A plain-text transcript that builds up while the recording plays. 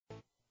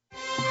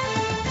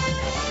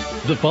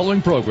The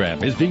following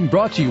program is being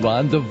brought to you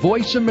on the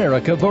Voice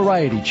America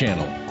Variety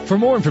Channel. For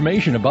more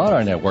information about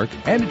our network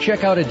and to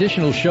check out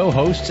additional show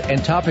hosts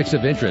and topics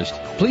of interest,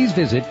 please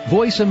visit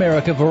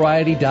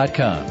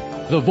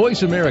voiceamericavariety.com. The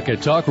Voice America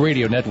Talk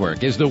Radio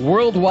Network is the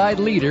worldwide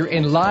leader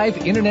in live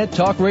Internet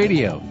talk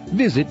radio.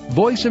 Visit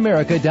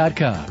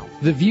voiceamerica.com.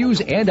 The views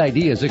and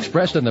ideas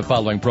expressed on the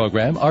following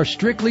program are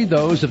strictly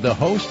those of the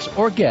hosts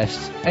or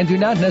guests and do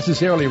not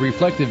necessarily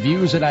reflect the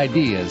views and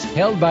ideas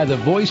held by the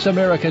Voice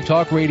America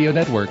Talk Radio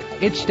Network,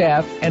 its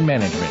staff, and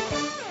management.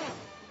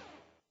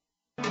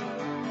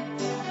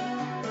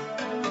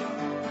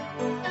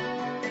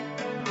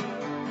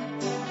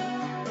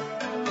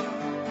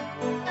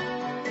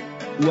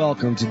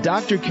 Welcome to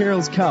Dr.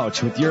 Carol's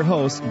Couch with your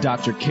host,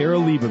 Dr.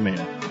 Carol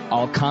Lieberman.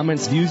 All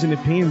comments, views, and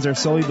opinions are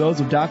solely those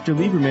of Dr.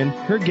 Lieberman,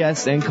 her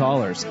guests, and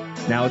callers.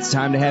 Now it's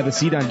time to have a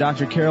seat on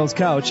Dr. Carol's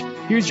Couch.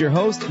 Here's your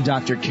host,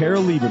 Dr.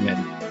 Carol Lieberman.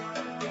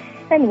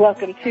 And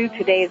welcome to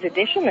today's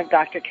edition of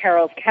Dr.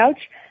 Carol's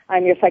Couch.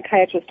 I'm your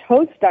psychiatrist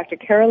host, Dr.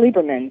 Carol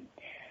Lieberman.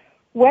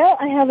 Well,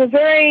 I have a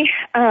very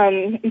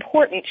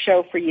important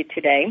show for you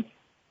today,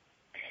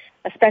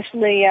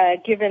 especially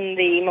given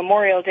the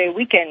Memorial Day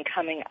weekend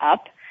coming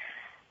up.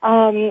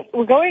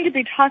 We're going to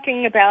be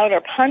talking about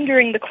or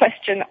pondering the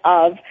question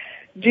of,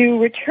 do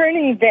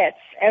returning vets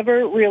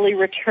ever really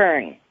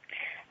return?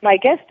 My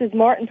guest is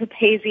Martin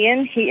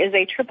Papazian. He is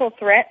a triple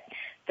threat,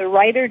 the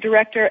writer,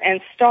 director,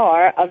 and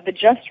star of the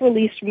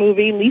just-released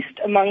movie Least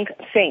Among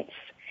Saints.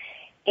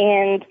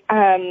 And,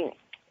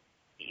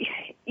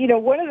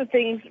 one of the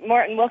things,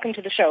 Martin, welcome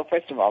to the show,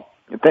 first of all.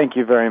 Thank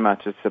you very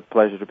much. It's a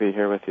pleasure to be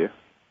here with you.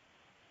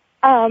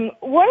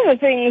 One of the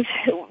things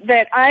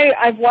that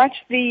I've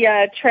watched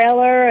the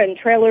trailer and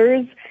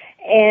trailers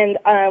and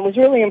was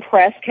really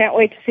impressed. Can't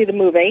wait to see the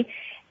movie.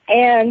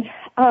 And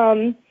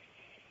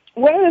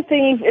one of the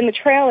things in the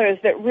trailers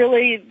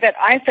that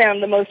I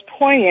found the most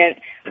poignant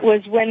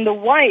was when the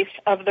wife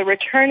of the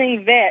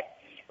returning vet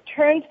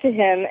turns to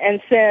him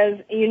and says,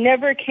 "You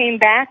never came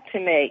back to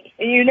me.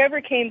 You never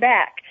came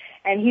back."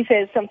 And he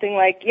says something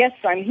like, "Yes,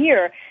 I'm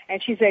here."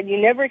 And she said, "You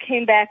never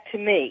came back to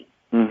me."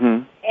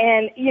 Mm-hmm.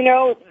 And,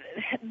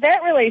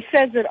 that really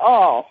says it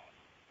all.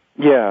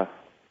 Yeah.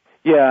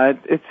 Yeah,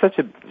 it's such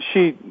a,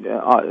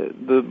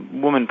 the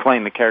woman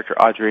playing the character,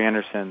 Audrey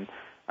Anderson,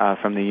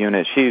 from the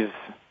unit,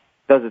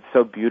 does it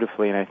so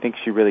beautifully, and I think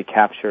she really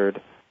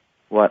captured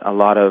what a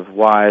lot of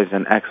wives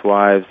and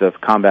ex-wives of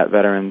combat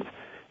veterans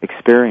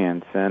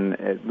experience. And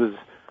it was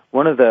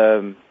one of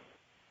the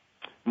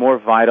more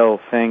vital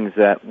things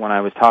that when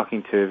I was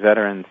talking to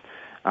veterans,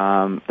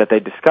 that they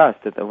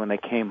discussed, that when they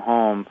came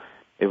home,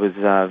 it was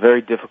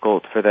very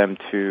difficult for them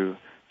to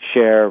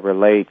share,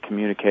 relate,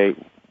 communicate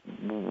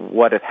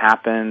what had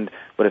happened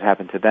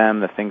to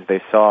them, the things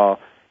they saw,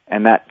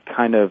 and those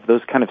kind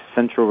of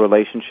central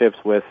relationships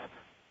with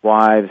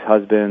wives,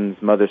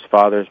 husbands, mothers,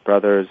 fathers,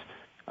 brothers,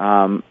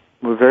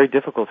 were very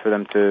difficult for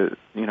them to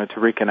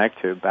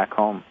reconnect to back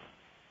home.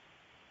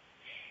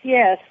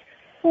 Yes.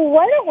 Well,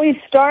 why don't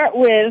we start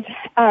with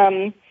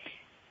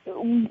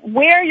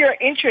where your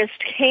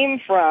interest came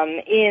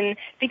from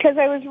because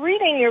I was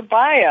reading your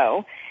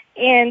bio,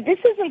 and this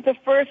isn't the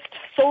first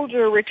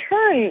soldier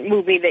return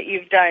movie that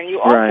you've done. You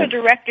also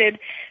directed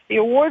the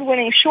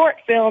award-winning short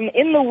film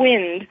In the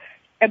Wind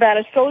about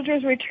a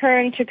soldier's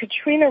return to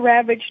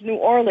Katrina-ravaged New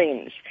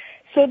Orleans.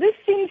 So this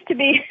seems to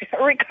be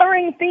a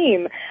recurring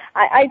theme.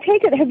 I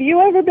take it, have you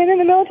ever been in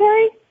the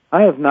military?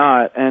 I have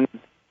not, and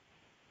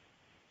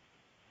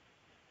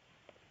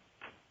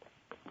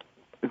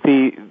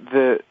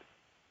the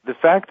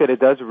fact that it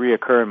does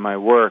reoccur in my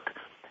work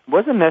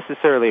wasn't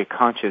necessarily a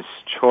conscious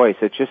choice.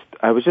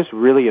 I was just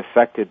really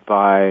affected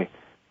by,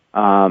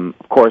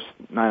 of course,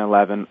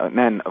 9/11, and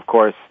then, of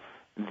course,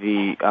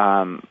 the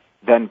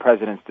then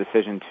president's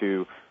decision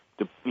to,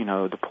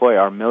 deploy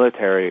our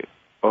military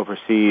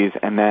overseas,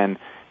 and then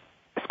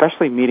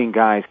especially meeting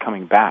guys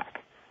coming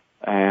back,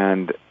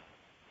 and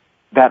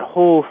that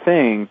whole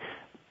thing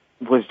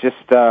was just,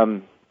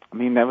 that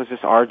was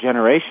just our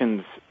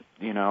generation's,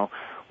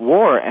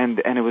 war, and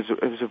it was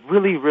a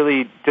really,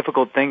 really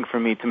difficult thing for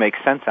me to make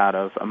sense out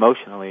of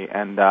emotionally,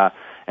 and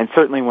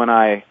certainly when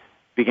I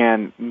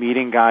began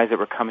meeting guys that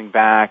were coming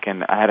back,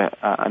 and I had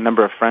a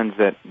number of friends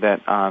that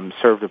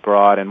served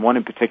abroad, and one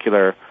in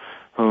particular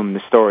whom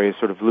the story is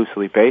sort of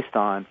loosely based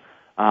on,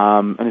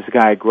 and this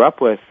guy I grew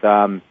up with,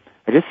 I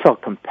just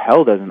felt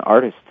compelled as an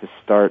artist to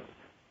start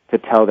to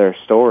tell their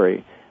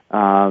story.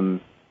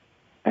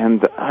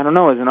 And I don't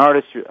know, as an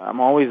artist,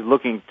 I'm always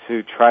looking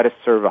to try to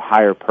serve a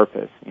higher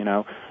purpose.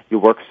 You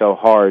work so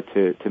hard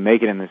to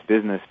make it in this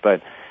business,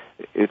 but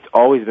it's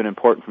always been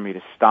important for me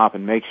to stop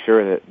and make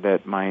sure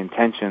that my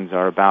intentions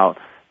are about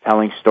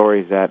telling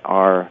stories that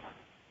are,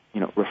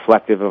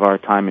 reflective of our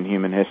time in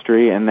human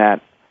history, and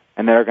that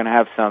are going to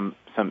have some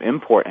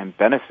import and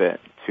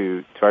benefit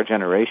to our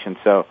generation.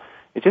 So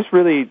it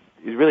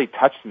really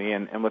touched me,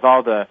 and with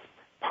all the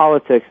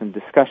politics and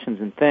discussions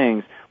and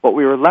things, what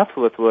we were left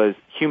with was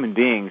human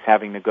beings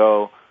having to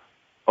go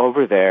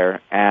over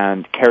there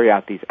and carry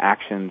out these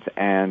actions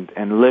and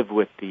live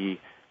with the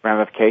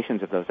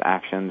ramifications of those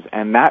actions.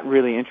 And that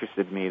really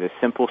interested me, the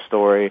simple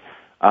story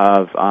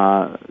of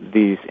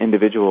these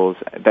individuals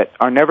that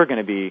are never going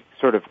to be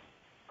sort of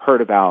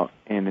heard about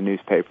in the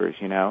newspapers,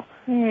 you know.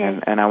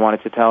 And I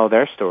wanted to tell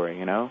their story,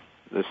 you know,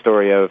 the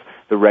story of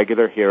the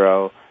regular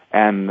hero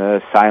and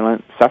the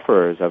silent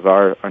sufferers of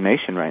our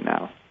nation right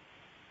now.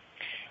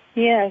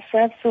 Yes,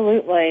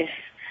 absolutely.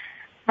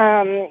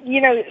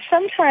 You know,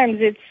 sometimes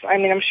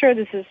I'm sure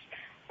this is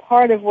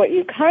part of what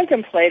you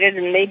contemplated,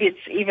 and maybe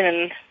it's even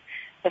in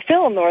the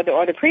film or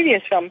the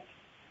previous film.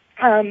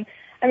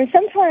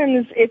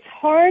 Sometimes it's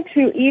hard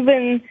to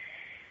even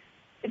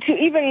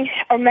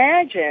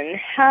imagine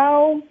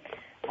how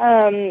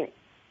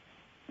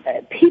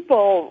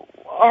people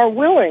are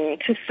willing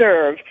to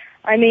serve.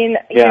 You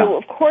know,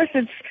 of course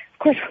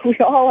we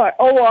all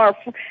are.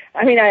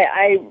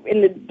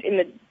 In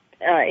the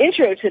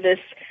intro to this,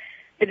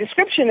 the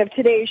description of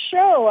today's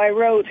show, I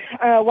wrote,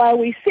 while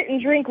we sit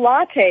and drink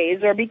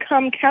lattes or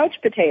become couch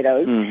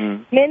potatoes,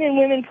 men and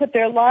women put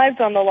their lives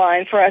on the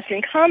line for us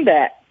in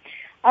combat.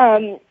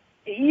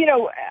 You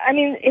know,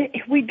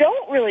 we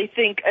don't really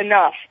think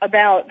enough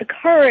about the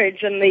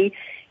courage and the,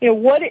 you know,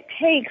 what it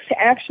takes to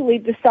actually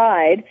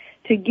decide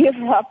to give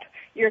up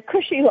your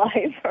cushy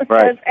life,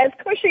 right. as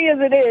cushy as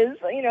it is.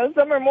 You know,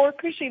 some are more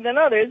cushy than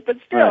others, but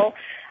still,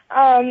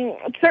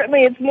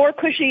 certainly it's more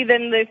cushy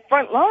than the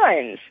front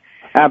lines.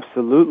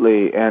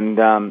 Absolutely, and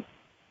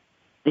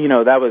you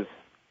know, that was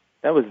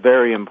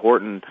very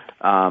important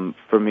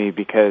for me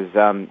because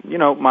you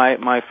know,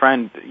 my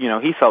friend, you know,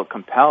 he felt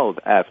compelled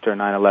after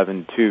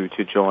 9/11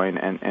 to join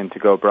and to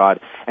go abroad.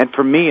 And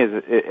for me,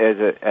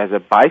 as a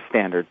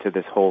bystander to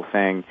this whole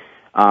thing,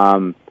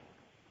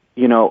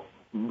 you know,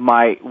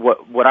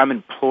 what I'm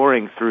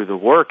imploring through the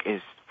work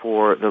is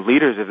for the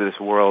leaders of this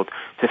world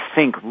to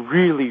think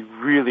really,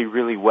 really,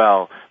 really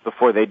well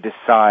before they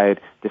decide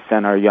to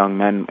send our young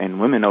men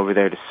and women over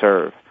there to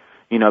serve.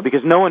 You know,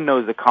 because no one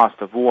knows the cost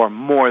of war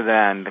more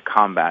than the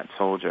combat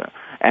soldier.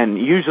 And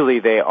usually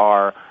they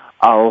are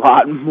a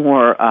lot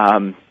more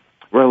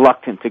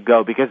reluctant to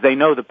go because they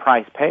know the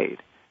price paid.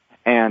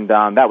 And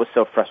that was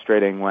so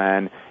frustrating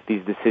when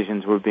these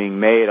decisions were being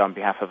made on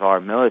behalf of our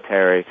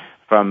military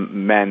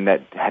from men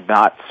that had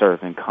not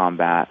served in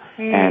combat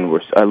and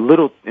were a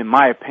little, in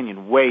my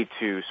opinion, way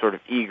too sort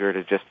of eager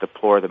to just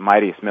deplore the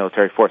mightiest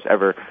military force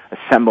ever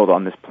assembled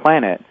on this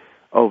planet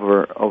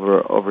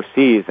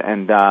overseas.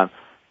 And that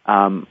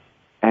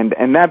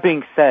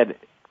being said,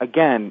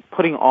 again,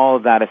 putting all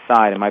of that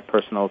aside in my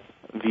personal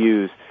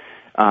views,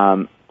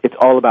 it's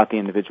all about the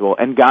individual.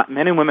 And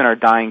men and women are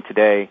dying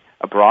today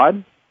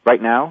abroad,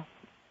 right now,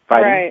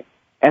 fighting. Right.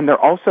 And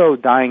they're also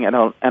dying at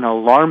an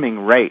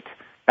alarming rate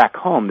back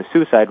home. The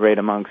suicide rate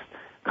amongst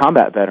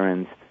combat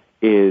veterans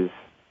is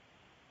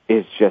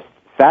just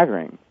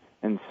staggering.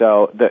 And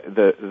so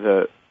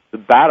the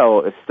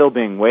battle is still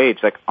being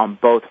waged, like, on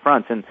both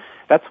fronts. And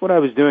that's what I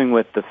was doing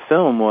with the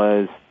film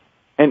was,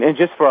 and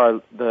just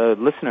for the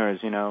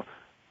listeners, you know,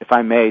 if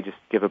I may just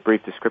give a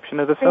brief description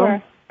of the film.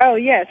 Sure. Oh,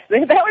 yes.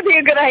 That would be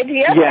a good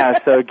idea. Yeah,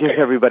 so it gives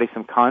everybody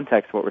some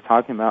context of what we're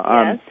talking about.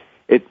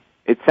 Yes.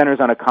 It centers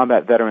on a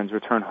combat veteran's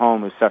return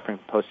home who's suffering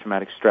from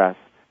post-traumatic stress.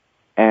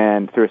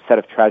 And through a set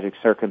of tragic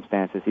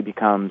circumstances, he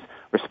becomes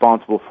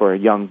responsible for a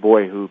young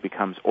boy who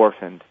becomes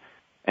orphaned.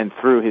 And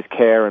through his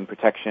care and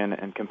protection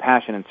and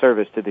compassion and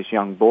service to this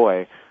young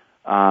boy,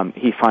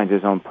 he finds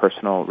his own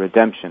personal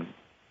redemption.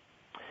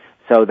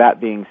 So that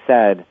being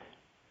said,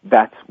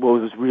 that's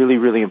what was really,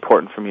 really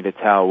important for me to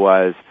tell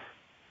was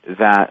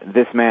that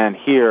this man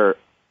here,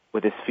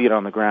 with his feet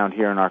on the ground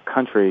here in our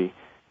country,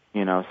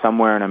 you know,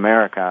 somewhere in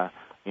America,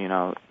 you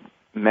know,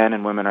 men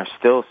and women are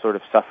still sort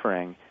of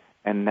suffering.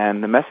 And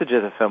then the message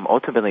of the film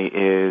ultimately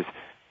is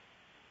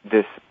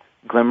this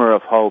glimmer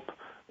of hope,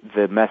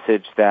 the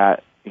message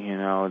that, you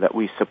know, that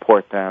we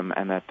support them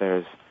and that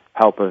there's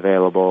help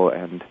available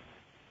and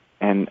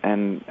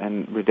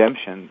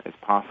redemption is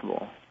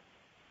possible.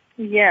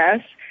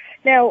 Yes.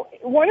 Now,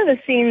 one of the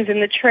scenes in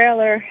the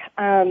trailer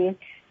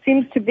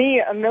seems to be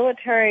a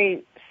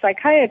military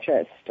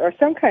psychiatrist or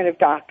some kind of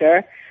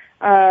doctor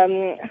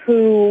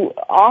who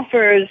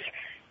offers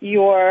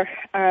your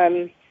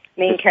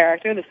main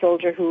character, the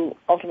soldier who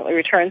ultimately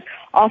returns,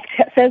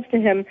 says to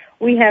him,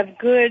 "We have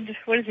good."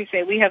 What does he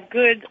say? We have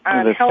good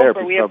help,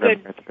 or we have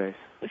good. At the base.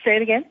 Say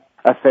it again.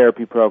 A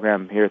therapy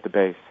program here at the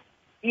base.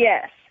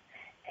 Yes,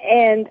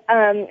 and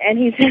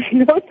he says,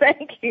 "No,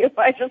 thank you.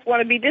 I just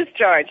want to be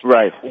discharged."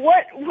 Right.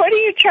 What are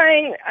you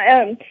trying?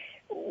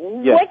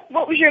 Yes.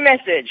 What was your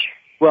message?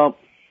 Well,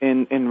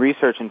 in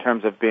research in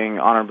terms of being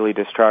honorably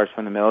discharged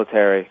from the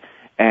military,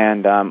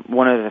 and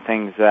one of the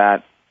things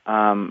that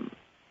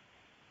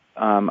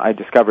I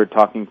discovered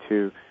talking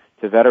to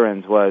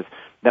veterans was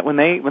that when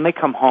they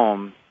come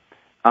home,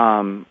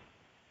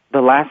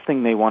 the last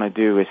thing they want to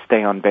do is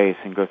stay on base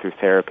and go through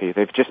therapy.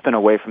 They've just been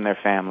away from their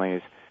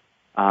families,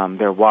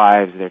 their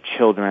wives, their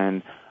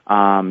children.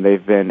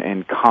 They've been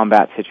in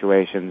combat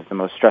situations, the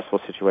most stressful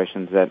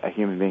situations that a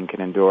human being can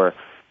endure.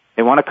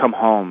 They want to come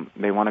home.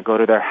 They want to go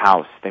to their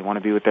house. They want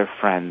to be with their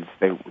friends.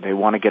 They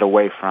want to get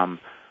away from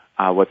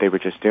what they were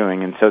just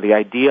doing. And so the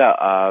idea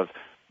of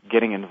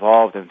getting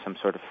involved in some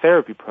sort of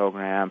therapy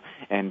program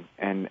and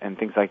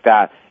things like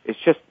that, it's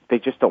just, they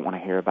just don't want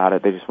to hear about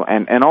it. They just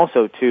want, and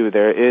also too,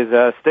 there is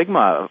a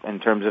stigma in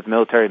terms of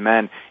military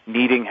men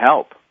needing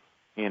help,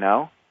 you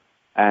know,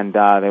 and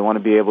they want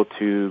to be able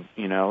to,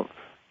 you know,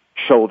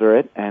 shoulder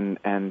it and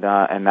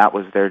that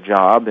was their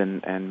job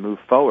and move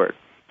forward.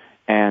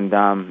 And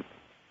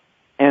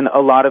a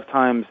lot of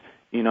times,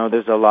 you know,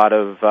 there's a lot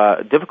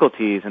of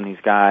difficulties in these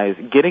guys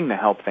getting the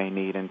help they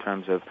need in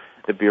terms of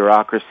the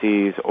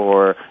bureaucracies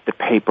or the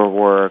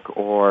paperwork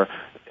or,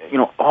 you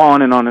know,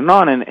 on and on and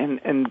on.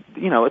 And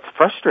you know, it's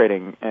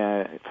frustrating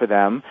for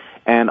them.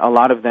 And a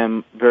lot of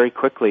them very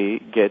quickly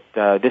get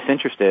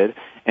disinterested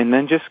and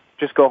then just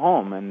go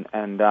home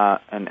and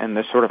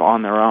they're sort of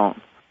on their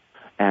own.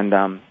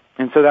 And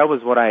so that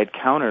was what I had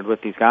countered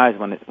with these guys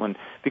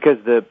because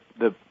the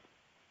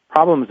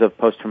problems of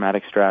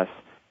post-traumatic stress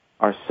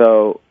are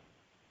so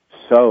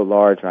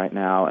large right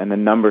now, and the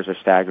numbers are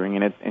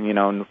staggering. And you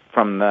know,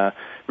 from the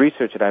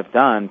research that I've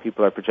done,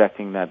 people are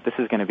projecting that this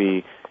is going to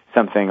be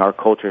something our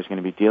culture is going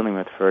to be dealing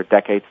with for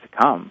decades to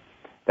come.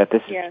 That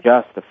this is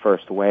just the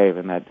first wave,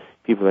 and that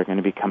people are going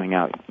to be coming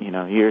out, you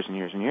know, years and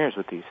years and years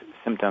with these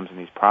symptoms and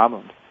these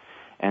problems.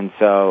 And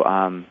so,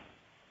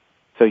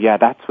 yeah,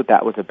 that's what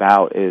that was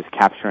about, is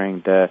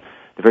capturing the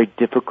very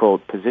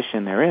difficult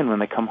position they're in when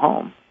they come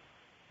home.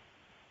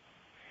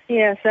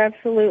 Yes,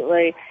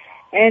 absolutely.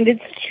 And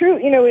it's true,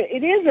 you know,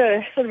 it is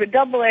a sort of a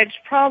double-edged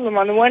problem.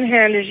 On the one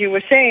hand, as you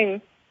were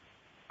saying,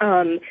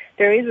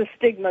 there is a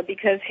stigma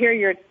because here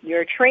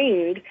you're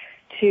trained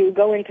to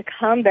go into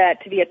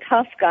combat to be a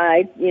tough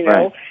guy, you know,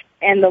 right.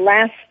 And the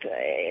last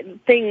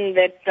thing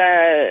that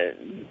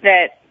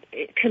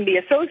can be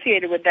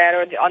associated with that,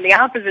 or on the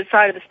opposite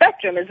side of the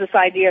spectrum, is this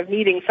idea of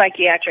needing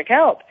psychiatric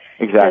help.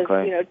 Exactly.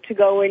 Because, you know, to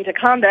go into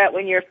combat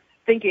when you're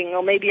thinking,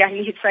 oh, maybe I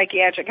need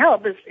psychiatric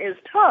help is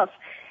tough.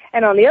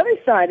 And on the other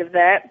side of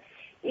that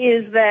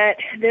is that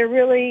there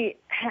really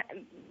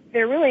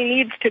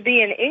needs to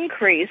be an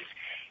increase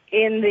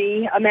in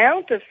the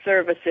amount of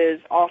services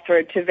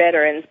offered to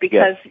veterans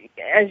because,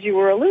 as you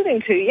were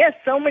alluding to, yes,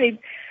 so many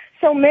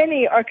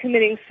are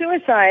committing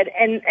suicide,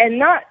 and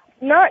not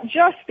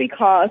just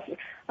because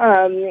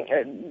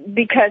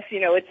you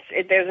know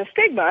there's a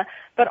stigma,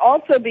 but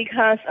also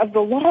because of the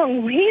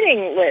long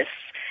waiting lists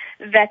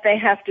that they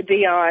have to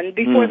be on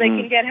before they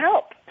can get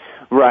help.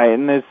 Right,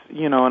 and there's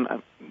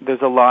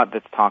a lot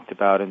that's talked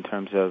about in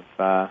terms of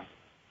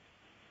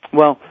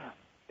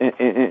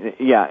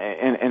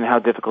and how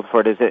difficult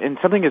for it is. And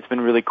something that's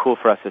been really cool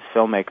for us as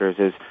filmmakers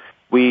is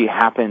we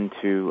happen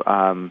to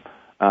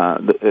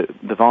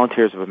the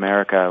Volunteers of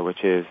America,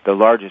 which is the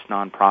largest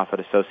nonprofit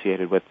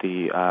associated with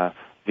the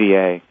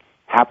VA,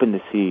 happened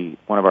to see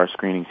one of our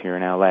screenings here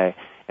in LA,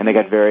 and they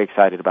got very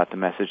excited about the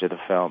message of the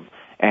film.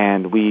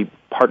 And we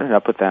partnered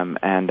up with them,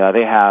 and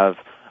they have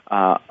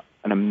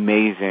an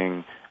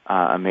amazing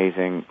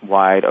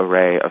wide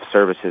array of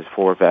services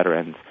for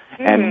veterans.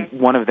 And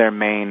one of their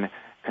main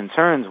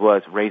concerns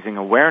was raising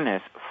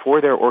awareness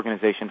for their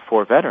organization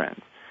for veterans.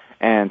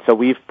 And so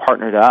we've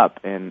partnered up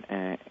and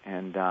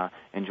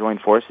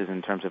joined forces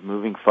in terms of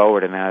moving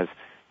forward. And as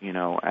you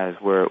know, as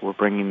we're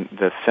bringing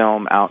the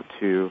film out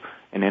to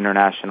an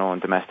international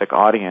and domestic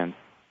audience,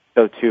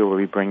 so too we'll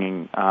be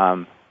bringing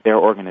their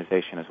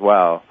organization as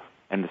well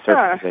and the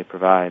services they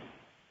provide.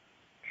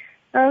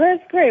 Oh,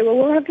 that's great. Well,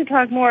 we'll have to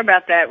talk more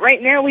about that.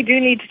 Right now, we do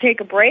need to take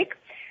a break.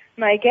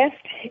 My guest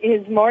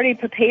is Marty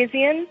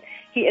Papazian.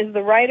 He is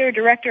the writer,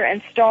 director,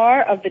 and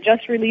star of the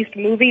just-released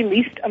movie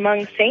Least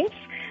Among Saints.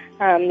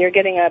 You're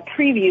getting a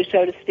preview,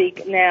 so to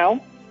speak,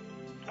 now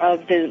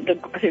of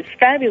his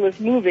fabulous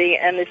movie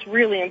and this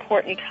really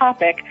important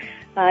topic.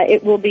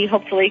 It will be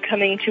hopefully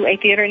coming to a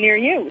theater near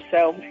you.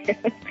 So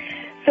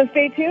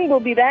stay tuned. We'll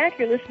be back.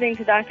 You're listening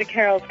to Dr.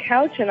 Carol's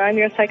Couch, and I'm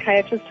your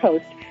psychiatrist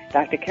host,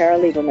 Dr. Carol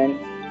Lieberman.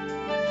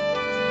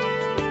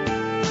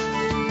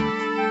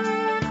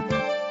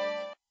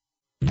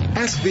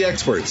 Ask the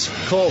experts.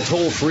 Call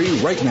toll-free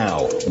right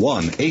now,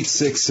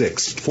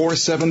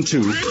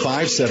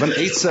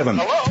 1-866-472-5787.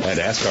 And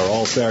ask our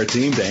All-Star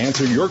team to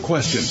answer your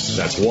question.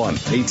 That's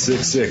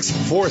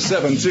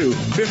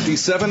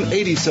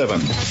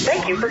 1-866-472-5787.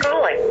 Thank you for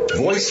calling.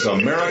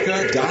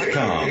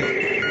 VoiceAmerica.com.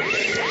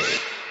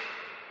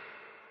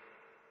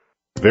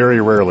 Very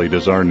rarely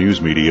does our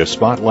news media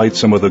spotlight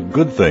some of the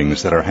good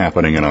things that are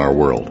happening in our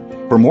world.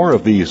 For more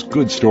of these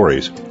good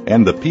stories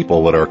and the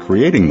people that are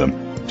creating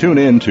them, tune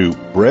in to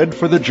Bread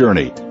for the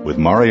Journey with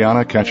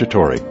Mariana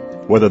Cacciatore.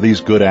 Whether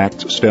these good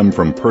acts stem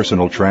from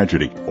personal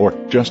tragedy or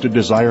just a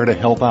desire to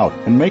help out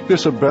and make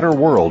this a better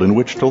world in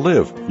which to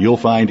live, you'll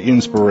find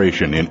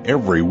inspiration in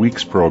every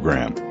week's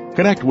program.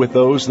 Connect with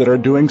those that are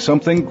doing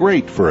something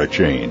great for a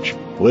change.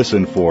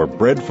 Listen for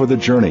Bread for the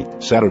Journey,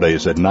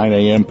 Saturdays at 9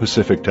 a.m.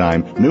 Pacific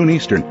Time, noon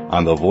Eastern,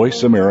 on the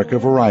Voice America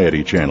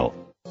Variety Channel.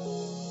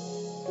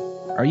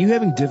 Are you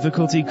having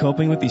difficulty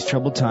coping with these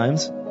troubled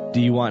times? Do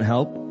you want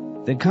help?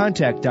 Then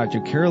contact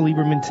Dr. Carol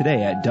Lieberman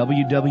today at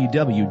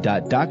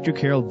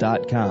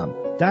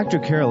www.drcarol.com. Dr.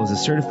 Carol is a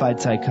certified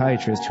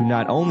psychiatrist who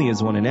not only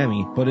has won an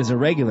Emmy, but is a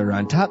regular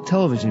on top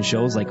television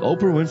shows like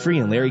Oprah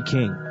Winfrey and Larry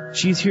King.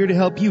 She's here to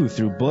help you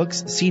through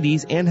books,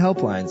 CDs, and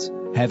helplines.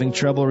 Having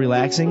trouble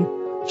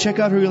relaxing? Check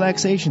out her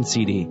relaxation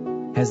CD.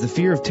 Has the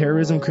fear of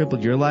terrorism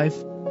crippled your life?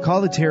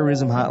 Call the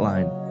terrorism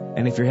hotline.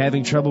 And if you're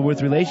having trouble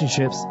with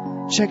relationships,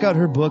 check out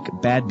her book,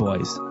 Bad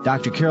Boys.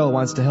 Dr. Carol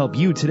wants to help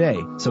you today,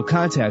 so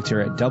contact her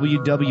at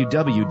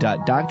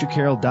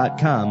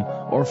www.drcarol.com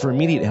or for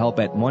immediate help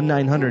at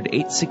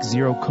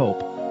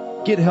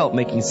 1-900-860-COPE. Get help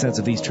making sense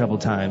of these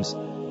troubled times.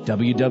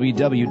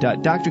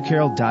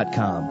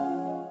 www.drcarol.com.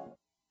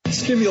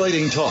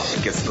 Stimulating talk.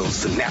 Gets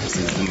those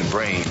synapses in the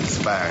brain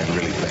firing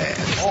really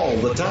fast. All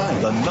the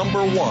time. The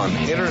number one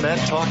Internet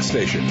talk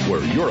station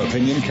where your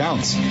opinion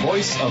counts.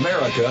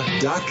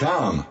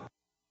 VoiceAmerica.com.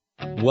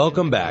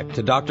 Welcome back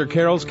to Dr.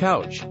 Carol's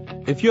Couch.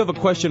 If you have a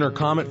question or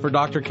comment for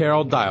Dr.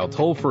 Carol, dial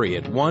toll-free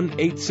at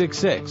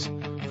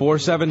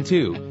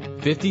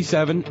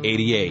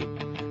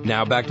 1-866-472-5788.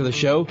 Now back to the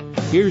show.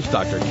 Here's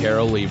Dr.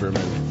 Carol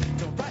Lieberman.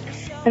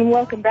 And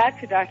welcome back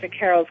to Dr.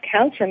 Carol's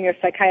Couch. I'm your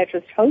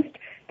psychiatrist host,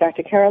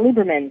 Dr. Carol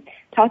Lieberman,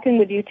 talking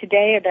with you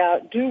today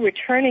about, do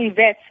returning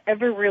vets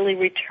ever really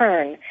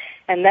return?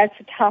 And that's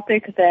a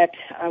topic that,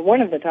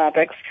 one of the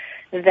topics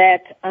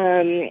that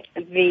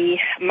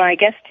my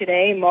guest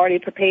today, Marty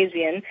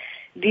Papazian,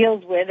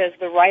 deals with as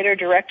the writer,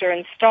 director,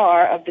 and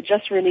star of the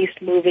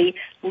just-released movie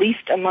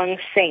Least Among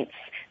Saints.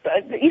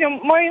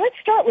 Marty, let's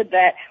start with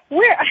that.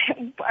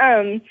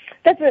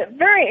 That's a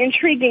very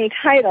intriguing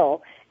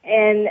title.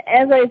 And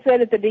as I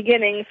said at the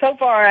beginning, so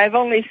far I've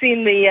only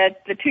seen the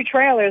two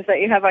trailers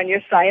that you have on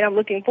your site. I'm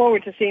looking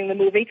forward to seeing the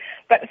movie,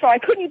 but so I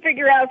couldn't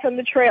figure out from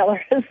the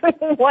trailers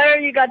why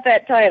you got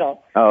that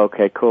title. Oh,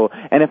 okay, cool.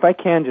 And if I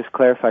can just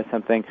clarify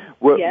something,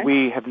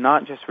 we have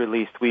not just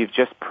released; we've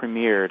just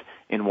premiered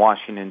in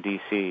Washington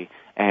D.C.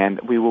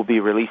 and we will be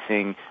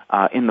releasing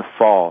in the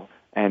fall.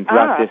 And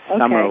throughout this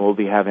summer, we'll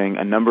be having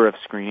a number of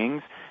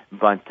screenings,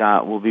 but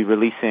we'll be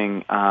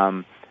releasing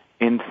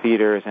in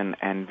theaters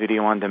and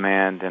video on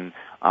demand and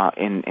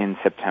in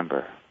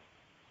September.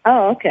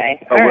 Oh,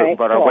 okay. All right,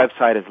 but our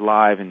website is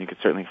live, and you can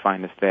certainly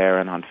find us there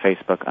and on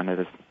Facebook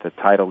under the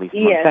title Least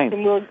Among Saints.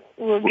 Yes, and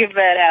we'll give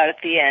that out at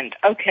the end.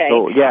 Okay.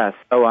 So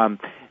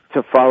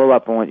to follow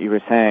up on what you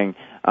were saying,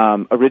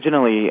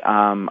 originally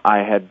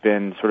I had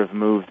been sort of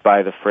moved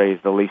by the phrase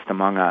 "the least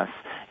among us,"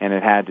 and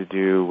it had to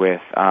do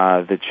with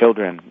the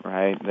children,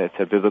 right? It's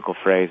a biblical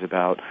phrase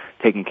about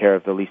taking care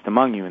of the least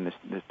among you, and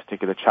this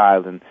particular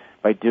child, and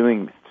by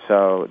doing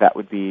so, that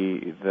would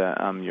be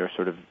your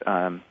sort of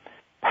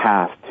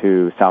path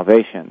to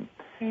salvation.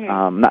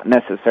 Mm-hmm. Not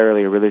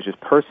necessarily a religious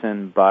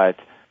person, but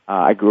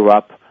I grew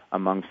up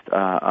amongst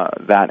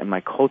that in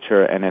my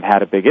culture, and it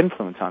had a big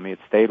influence on me. It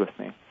stayed with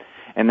me.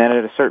 And then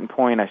at a certain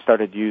point, I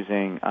started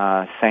using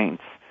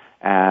saints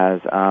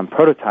as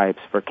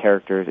prototypes for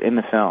characters in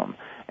the film.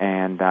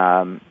 And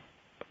I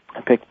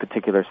picked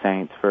particular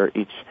saints for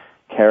each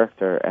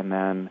character and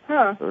then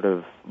sort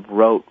of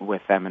wrote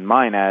with them in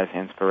mind as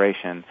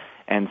inspiration.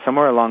 And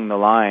somewhere along the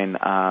line,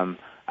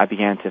 I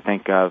began to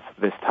think of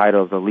this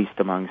title, The Least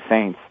Among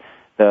Saints.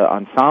 The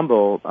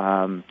ensemble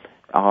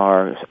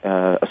are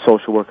a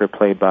social worker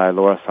played by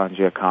Laura San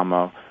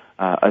Giacomo,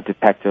 a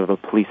detective, a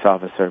police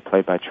officer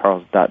played by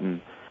Charles Dutton.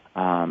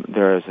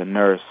 There is a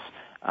nurse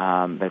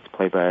that's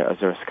played by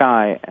Azura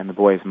Skye, and the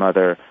boy's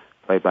mother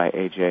played by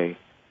A.J.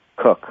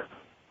 Cook,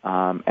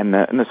 and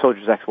the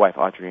soldier's ex-wife,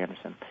 Audrey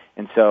Anderson.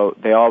 And so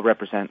they all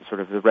represent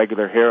sort of the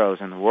regular heroes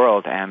in the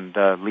world, and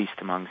the least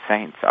among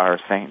saints are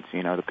saints,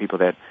 the people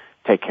that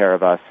take care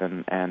of us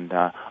and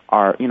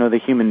are, the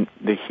human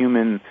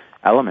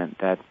element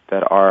that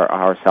are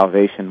our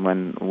salvation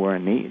when we're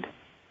in need.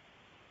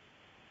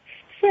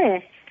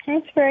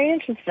 That's very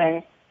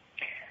interesting.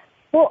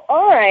 Well,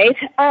 all right.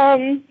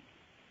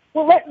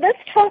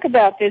 Let's talk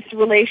about this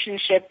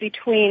relationship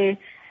between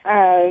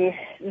the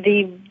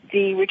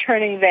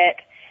returning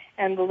vet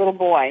and the little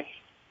boy.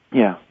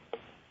 Yeah.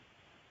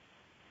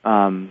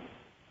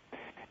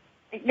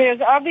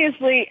 There's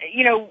obviously,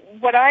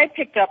 what I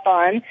picked up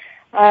on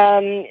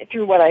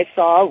through what I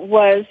saw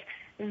was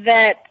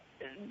that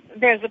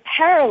there's a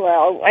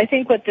parallel. I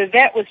think what the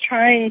vet was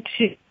trying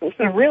to sort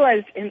of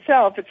realize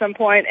himself at some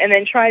point, and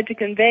then tried to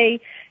convey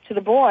to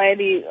the boy,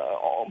 the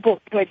boy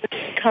who had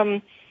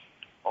become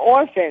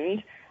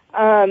orphaned,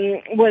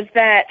 was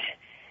that,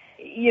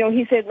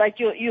 he said, like,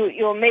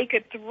 you'll make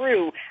it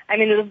through. I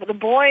mean, the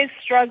boy's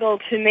struggle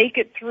to make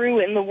it through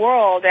in the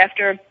world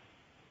after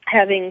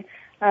having,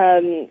 tell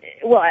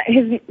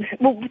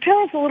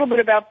us a little bit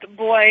about the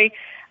boy,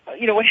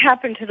 what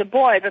happened to the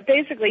boy, but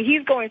basically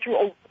he's going through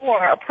a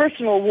war, a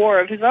personal war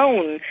of his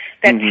own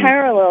that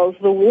parallels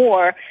the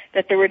war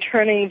that the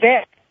returning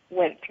vet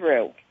went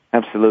through.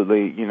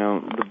 Absolutely.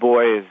 The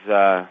boy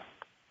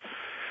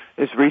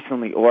is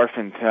recently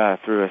orphaned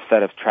through a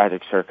set of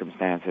tragic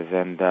circumstances,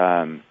 and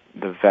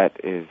the vet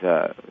is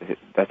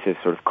that's his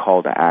sort of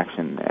call to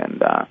action,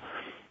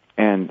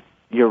 and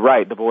you're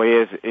right, the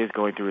boy is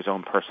going through his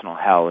own personal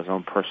hell, his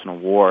own personal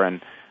war,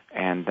 and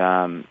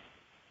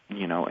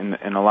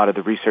in a lot of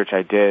the research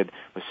I did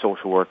with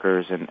social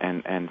workers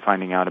and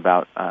finding out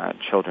about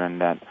children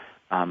that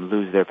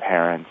lose their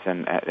parents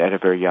and at a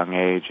very young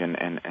age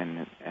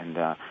and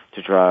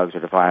to drugs or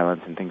to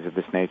violence and things of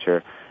this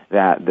nature,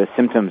 that the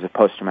symptoms of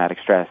post-traumatic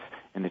stress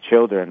in the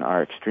children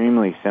are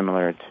extremely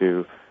similar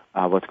to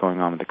what's going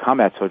on with the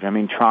combat soldier. I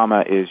mean,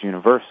 trauma is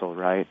universal,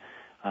 right?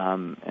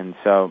 And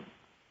so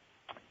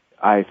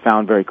I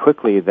found very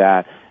quickly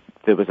that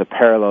there was a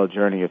parallel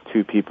journey of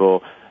two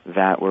people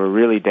that were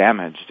really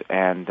damaged.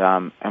 And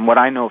what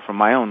I know from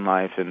my own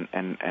life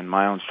and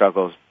my own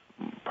struggles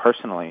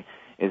personally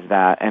is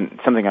that, and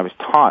something I was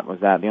taught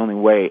was that the only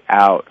way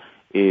out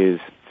is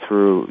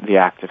through the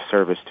act of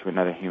service to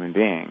another human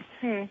being.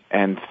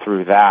 And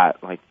through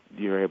that, like,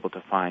 you're able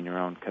to find your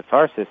own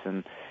catharsis,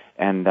 and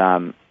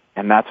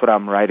that's what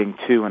I'm writing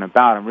to and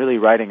about. I'm really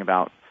writing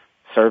about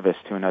service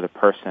to another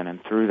person,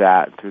 and through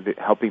that,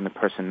 helping the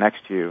person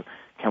next to you,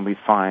 can we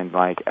find,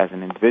 like, as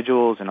an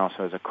individuals and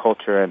also as a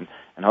culture and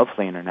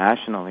hopefully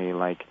internationally,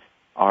 like,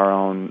 our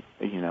own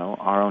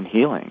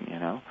healing,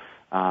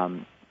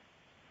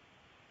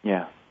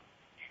 yeah.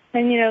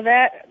 And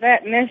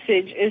that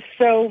message is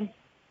so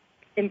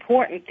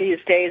important these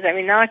days. I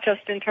mean, not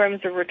just in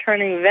terms of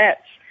returning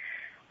vets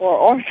or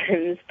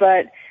orphans,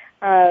 but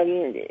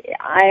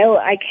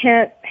I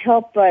can't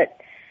help but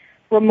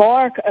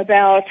remark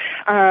about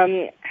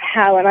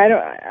how, and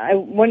I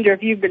wonder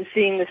if you've been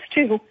seeing this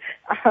too,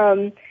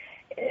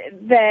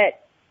 that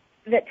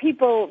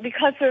people,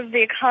 because of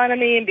the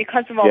economy and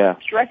because of all the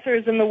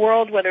stressors in the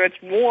world, whether it's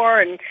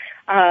war and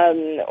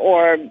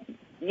or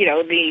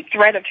the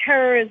threat of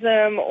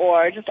terrorism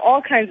or just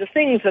all kinds of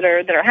things that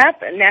are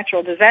happening,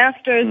 natural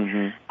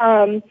disasters,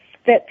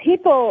 that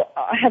people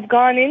have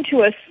gone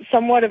into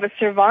somewhat of a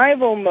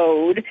survival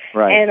mode,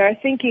 and are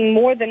thinking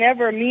more than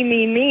ever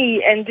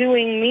me, and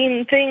doing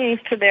mean things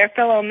to their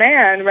fellow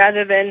man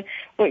rather than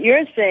what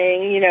you're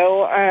saying,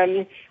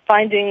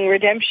 finding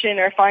redemption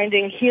or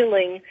finding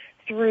healing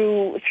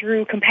through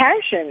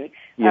compassion.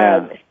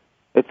 Yeah.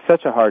 It's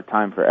such a hard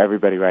time for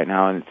everybody right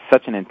now, and it's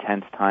such an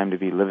intense time to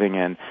be living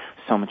in.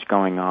 So much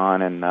going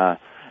on, and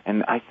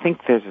I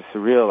think there's a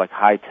surreal, like,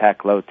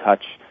 high-tech,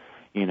 low-touch,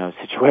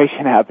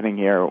 situation happening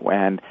here,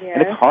 and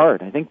it's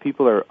hard. I think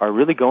people are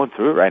really going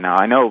through it right now.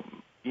 I know,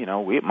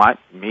 my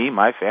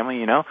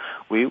family,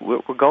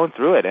 we're going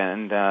through it,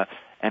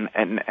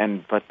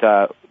 but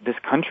this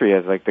country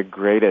has, like, the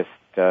greatest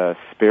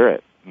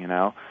spirit,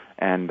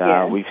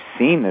 and we've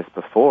seen this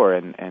before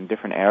in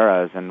different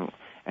eras, and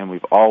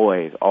we've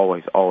always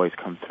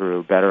come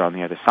through better on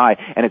the other side.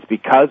 And it's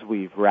because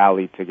we've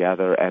rallied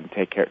together and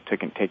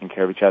taken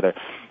care of each other.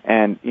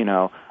 And,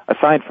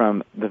 aside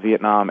from the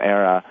Vietnam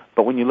era,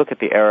 but when you look at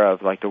the era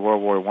of, like, the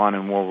World War I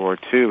and World War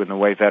II and the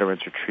way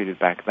veterans were treated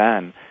back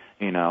then,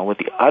 with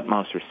the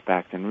utmost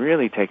respect and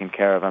really taken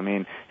care of. I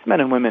mean, these men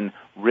and women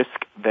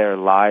risk their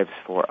lives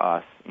for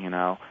us,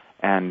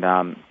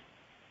 and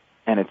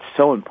it's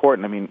so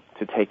important, I mean,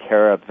 to take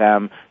care of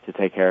them, to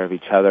take care of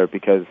each other,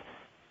 because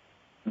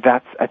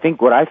I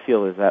think what I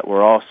feel is that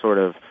we're all sort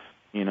of,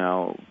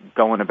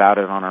 going about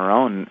it on our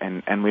own,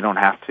 and we don't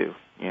have to,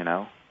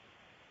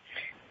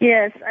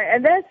 Yes,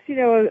 and that's,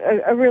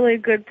 a really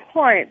good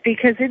point,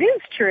 because it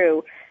is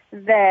true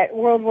that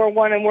World War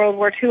I and World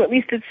War II, at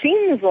least it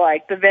seems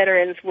like the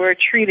veterans were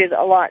treated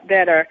a lot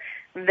better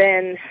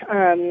than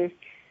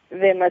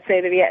let's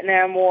say, the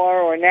Vietnam War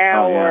or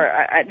now, or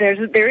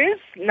there is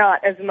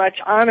not as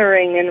much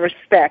honoring and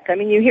respect. I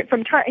mean, you hear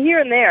from here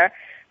and there,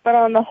 but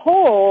on the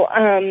whole,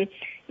 and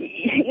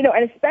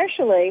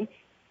especially,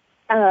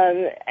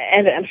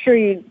 and I'm sure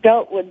you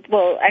dealt with,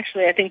 well,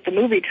 actually, I think the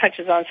movie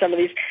touches on some of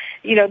these,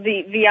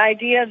 the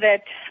idea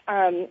that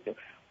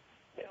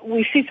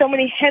we see so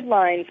many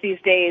headlines these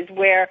days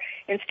where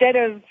instead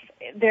of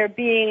there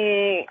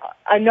being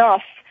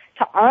enough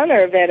to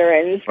honor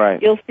veterans,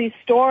 you'll see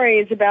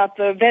stories about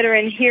the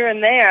veteran here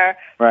and there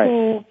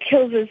who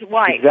kills his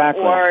wife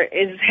or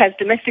has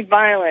domestic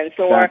violence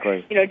or,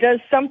 does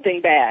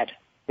something bad.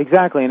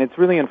 Exactly, and it's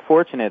really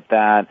unfortunate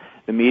that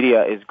the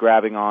media is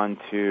grabbing on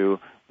to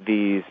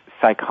these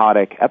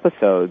psychotic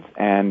episodes,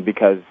 and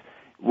because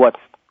what's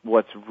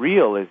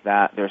real is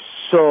that there's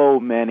so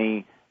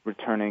many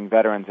returning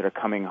veterans that are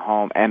coming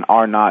home and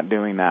are not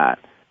doing that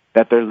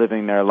they're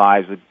living their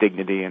lives with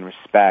dignity and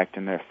respect,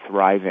 and they're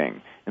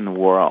thriving in the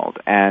world,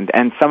 and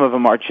some of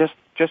them are just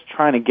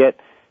trying to get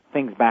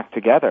things back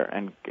together,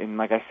 and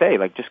like I say,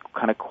 like, just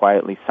kind of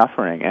quietly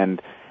suffering,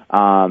 and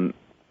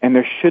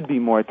there should be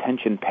more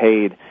attention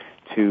paid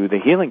to the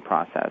healing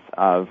process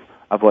of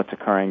what's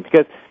occurring,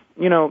 because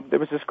there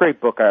was this great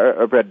book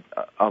I read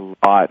a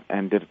lot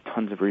and did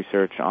tons of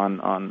research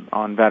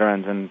on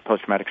veterans and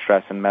post-traumatic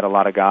stress, and met a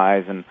lot of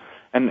guys, and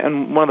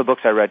one of the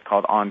books I read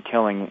called On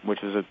Killing,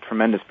 which is a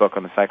tremendous book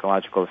on the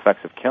psychological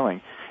effects of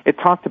killing. It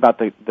talked about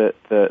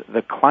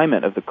the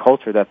climate of the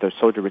culture that the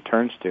soldier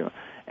returns to,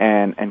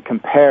 and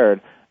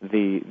compared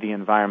the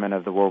environment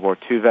of the World War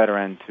II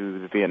veteran to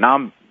the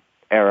Vietnam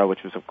era,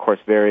 which was, of course,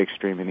 very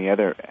extreme in the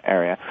other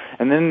area.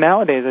 And then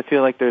nowadays, I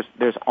feel like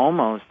there's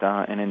almost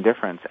an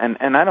indifference. And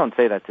I don't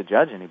say that to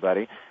judge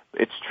anybody,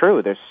 it's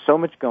true. There's so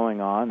much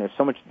going on. There's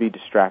so much to be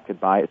distracted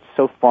by. It's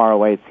so far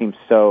away. It seems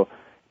so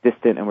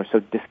distant, and we're so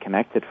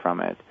disconnected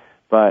from it.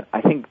 But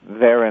I think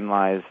therein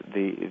lies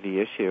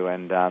the issue,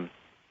 and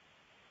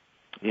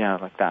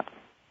like that.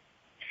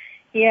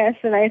 Yes,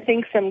 and I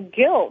think some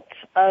guilt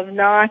of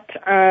not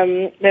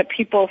that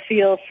people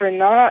feel for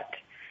not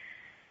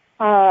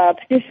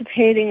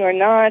participating or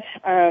not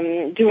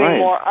doing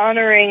more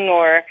honoring,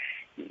 or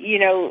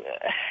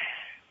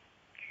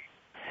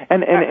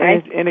And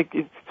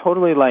it's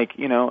totally like,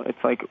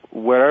 it's like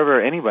wherever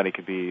anybody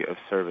could be of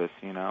service,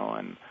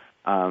 and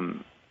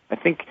I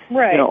think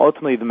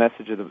ultimately the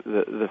message of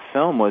the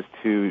film was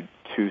to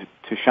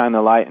shine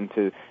the light and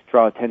to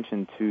draw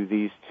attention to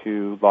these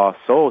two lost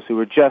souls who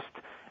were just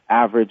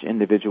average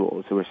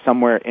individuals who were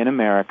somewhere in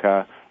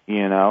America,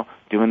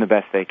 doing the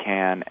best they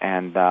can,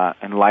 and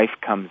life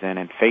comes in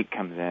and fate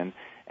comes in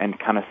and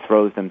kind of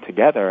throws them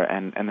together,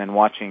 and then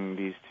watching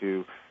these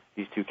two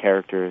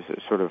characters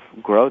sort of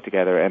grow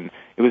together. And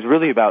it was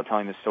really about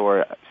telling the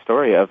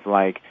story of,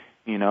 like,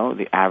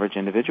 the average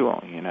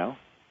individual,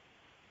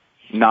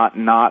 not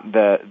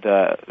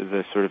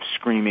the sort of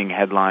screaming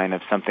headline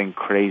of something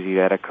crazy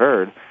that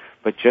occurred,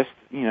 but just,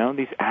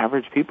 these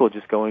average people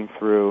just going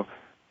through,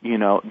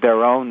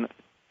 their own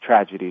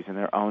tragedies and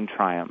their own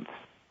triumphs.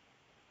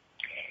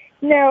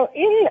 Now,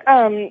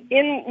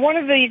 in one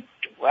of the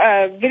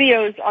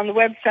videos on the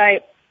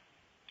website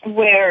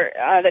where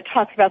that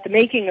talks about the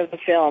making of the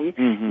film,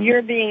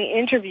 you're being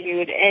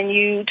interviewed, and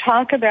you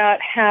talk about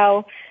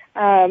how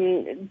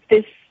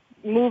this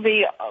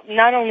movie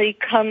not only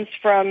comes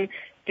from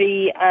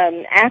the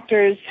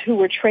actors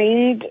who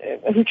trained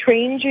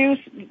you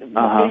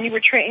when you were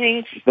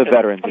training. The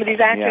veterans. Some of these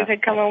actors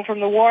had come home from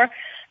the war,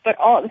 but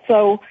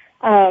also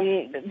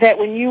that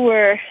when you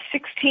were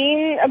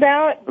 16,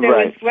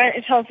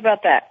 tell us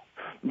about that.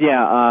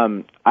 Yeah,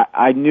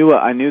 I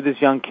knew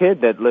this young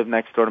kid that lived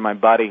next door to my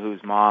buddy,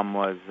 whose mom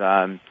was,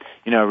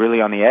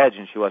 really on the edge,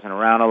 and she wasn't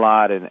around a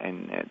lot,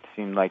 and it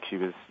seemed like she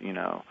was,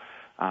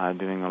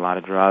 doing a lot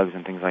of drugs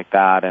and things like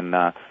that, and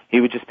he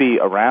would just be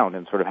around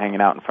and sort of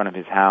hanging out in front of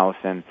his house,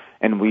 and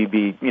we'd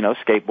be,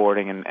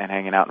 skateboarding and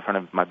hanging out in front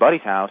of my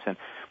buddy's house, and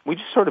we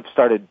just sort of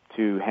started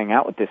to hang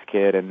out with this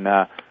kid, and,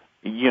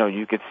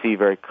 you could see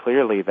very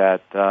clearly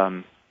that,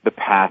 the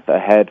path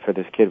ahead for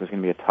this kid was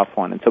going to be a tough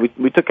one. And so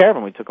we took care of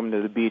him. We took him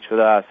to the beach with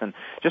us, and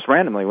just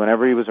randomly,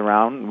 whenever he was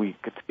around,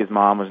 his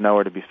mom was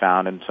nowhere to be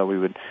found, and so we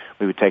would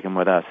take him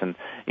with us. And,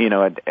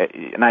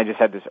 and I just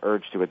had this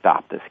urge to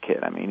adopt this kid.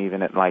 I mean,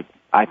 even at, like,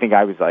 I think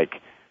I was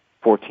like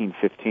 14,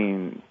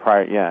 15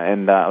 prior,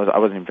 and I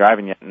wasn't even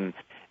driving yet, and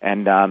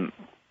I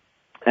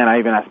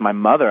even asked my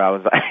mother, I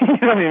was like, you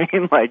know what I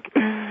mean, like,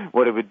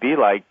 what it would be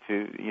like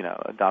to,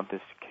 adopt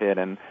this kid,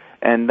 and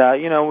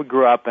we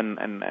grew up, and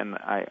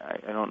I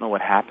don't know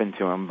what happened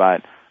to him,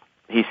 but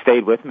he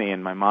stayed with me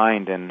in my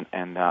mind, and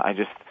I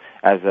just,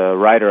 as a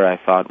writer, I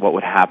thought, what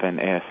would happen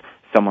if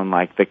someone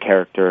like the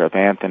character of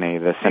Anthony,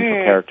 the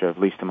central character of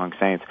Least Among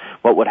Saints,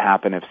 what would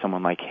happen if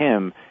someone like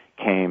him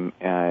came,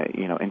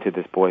 into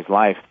this boy's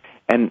life?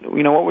 And,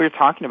 what we were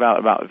talking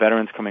about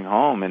veterans coming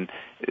home, and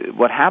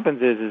what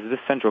happens is this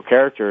central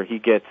character, he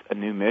gets a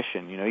new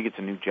mission, he gets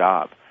a new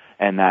job,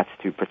 and that's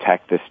to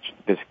protect this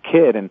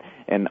kid,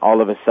 and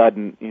all of a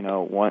sudden,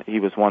 he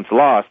was once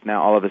lost,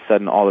 now all of a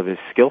sudden all of his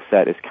skill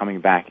set is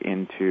coming back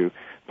into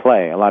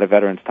play. A lot of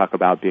veterans talk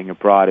about being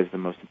abroad as the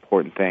most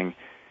important thing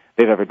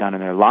they've ever done in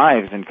their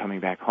lives, and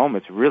coming back home,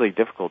 it's really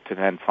difficult to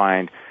then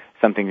find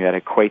something that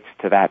equates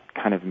to that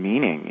kind of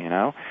meaning,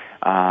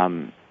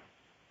 and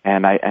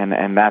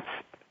that's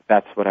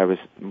what I was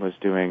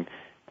doing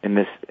in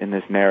this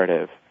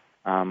narrative,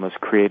 was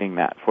creating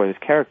that for this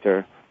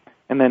character.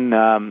 And then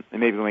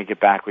maybe when we get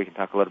back, we can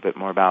talk a little bit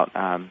more about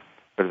sort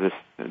of this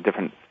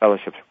different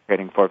fellowships we're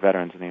creating for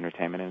veterans in the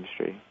entertainment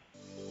industry.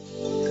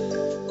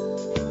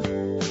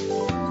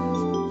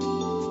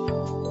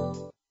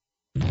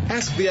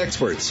 Ask the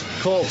experts.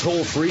 Call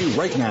toll-free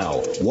right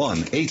now,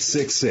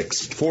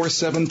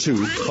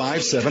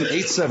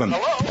 1-866-472-5787.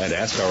 And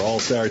ask our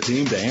All-Star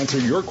team to answer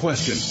your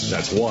question.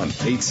 That's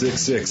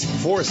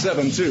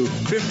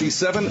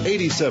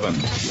 1-866-472-5787.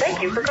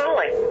 Thank you for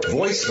calling.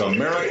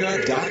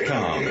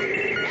 VoiceAmerica.com.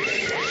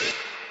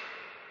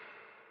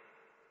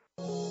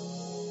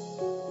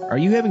 Are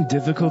you having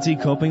difficulty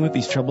coping with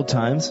these troubled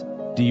times?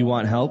 Do you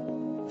want help?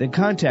 Then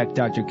contact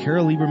Dr.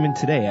 Carol Lieberman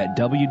today at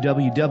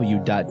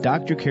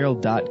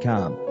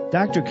www.drcarol.com.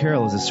 Dr.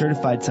 Carol is a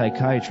certified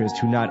psychiatrist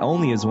who not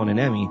only has won an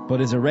Emmy,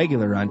 but is a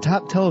regular on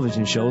top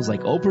television shows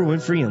like Oprah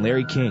Winfrey and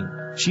Larry King.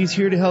 She's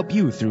here to help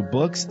you through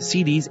books,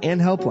 CDs,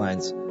 and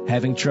helplines.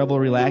 Having trouble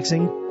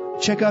relaxing?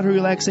 Check out her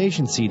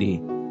relaxation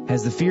CD.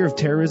 Has the fear of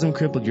terrorism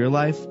crippled your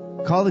life?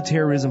 Call the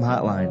terrorism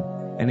hotline.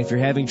 And if you're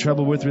having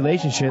trouble with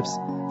relationships,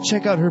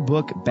 check out her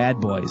book, Bad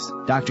Boys.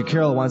 Dr.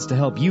 Carol wants to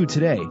help you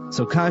today,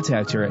 so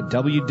contact her at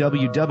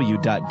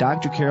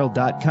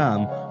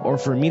www.drcarol.com or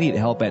for immediate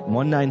help at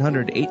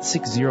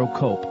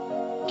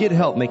 1-900-860-COPE. Get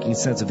help making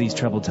sense of these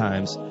troubled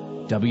times.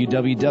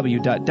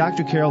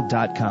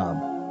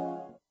 www.drcarol.com.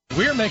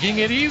 We're making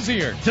it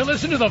easier to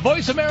listen to the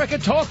Voice America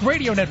Talk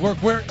Radio Network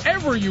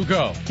wherever you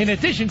go. In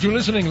addition to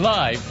listening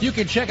live, you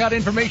can check out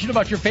information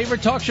about your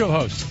favorite talk show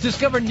hosts,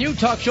 discover new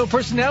talk show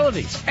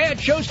personalities, add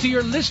shows to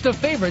your list of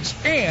favorites,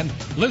 and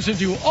listen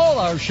to all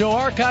our show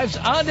archives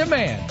on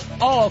demand.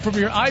 All from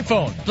your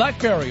iPhone,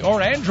 BlackBerry,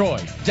 or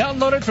Android.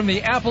 Download it from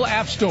the Apple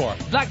App Store,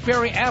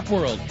 BlackBerry App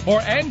World, or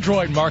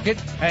Android Market,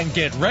 and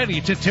get ready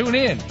to tune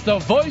in. The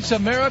Voice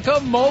America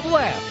mobile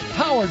app,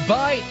 powered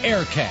by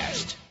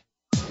Aircast.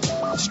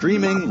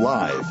 Streaming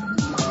live,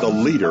 the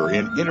leader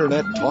in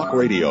Internet talk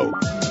radio,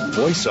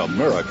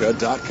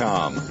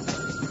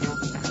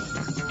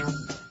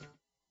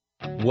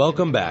 voiceamerica.com.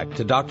 Welcome back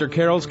to Dr.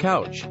 Carol's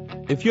Couch.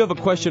 If you have a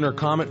question or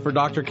comment for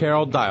Dr.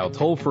 Carol, dial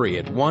toll-free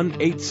at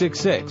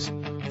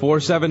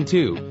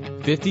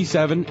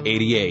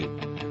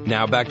 1-866-472-5788.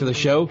 Now back to the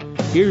show.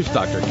 Here's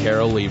Dr.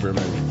 Carol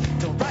Lieberman.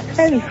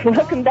 And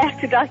welcome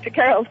back to Dr.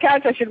 Carol's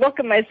Couch. I should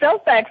welcome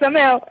myself back.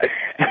 Somehow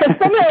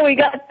we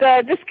got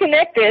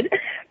disconnected,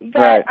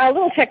 but a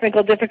little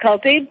technical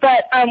difficulty.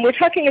 But we're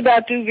talking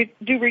about do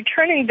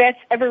returning vets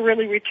ever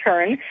really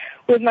return?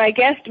 With my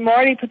guest,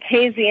 Marty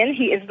Papazian.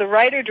 He is the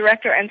writer,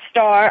 director, and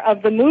star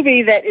of the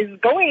movie that is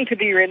going to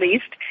be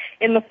released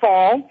in the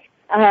fall,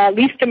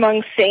 Least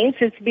Among Saints.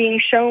 It's being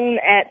shown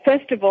at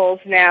festivals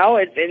now.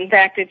 In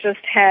fact, it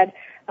just had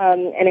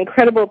an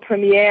incredible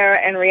premiere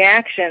and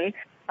reaction.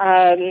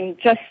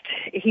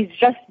 He's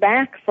just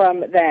back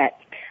from that.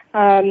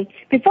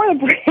 Before the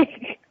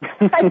break,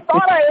 I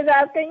thought I was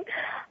asking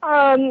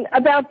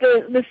about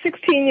the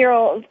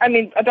 16-year-old,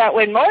 about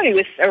when Marty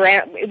was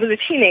around, it was a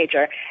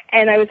teenager,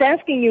 and I was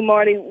asking you,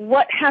 Marty,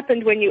 what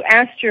happened when you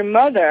asked your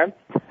mother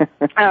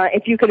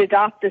if you could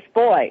adopt this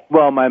boy?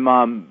 Well, my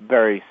mom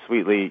very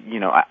sweetly,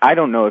 I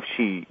don't know if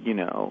she,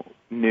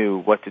 knew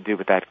what to do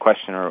with that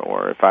question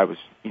or if I was,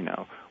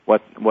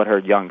 what her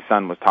young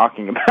son was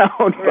talking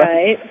about.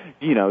 Right. But,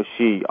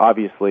 she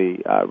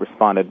obviously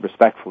responded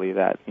respectfully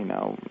that,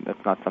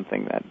 that's not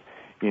something that,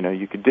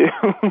 you could do.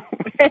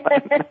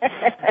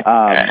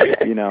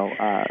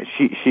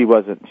 She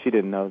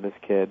didn't know this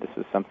kid. This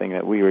was something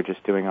that we were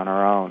just doing on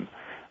our own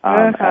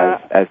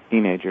as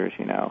teenagers,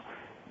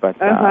 But,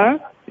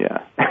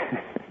 yeah.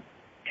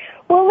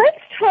 Well,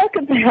 let's talk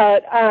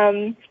about,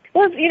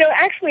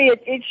 actually,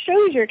 it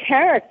shows your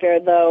character,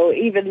 though,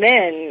 even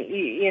then.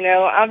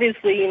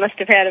 Obviously you must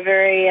have had a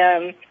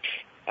very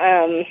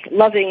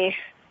loving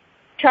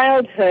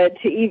childhood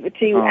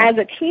as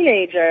a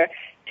teenager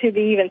to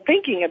be even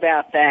thinking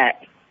about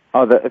that.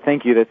 Oh,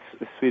 thank you. That's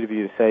sweet of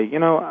you to say.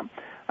 I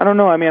don't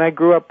know. I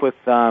grew up with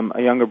a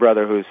younger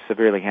brother who's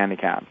severely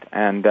handicapped,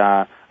 and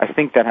I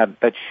think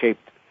that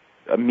shaped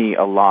me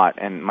a lot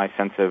and my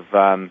sense of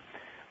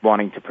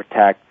wanting to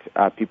protect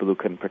people who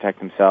couldn't protect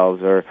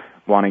themselves, or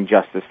wanting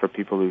justice for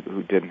people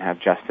who didn't have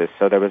justice.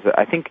 So there was,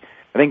 I think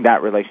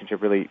that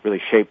relationship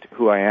really shaped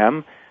who I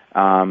am.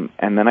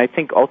 And then I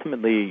think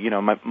ultimately,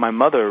 my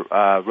mother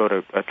wrote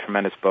a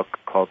tremendous book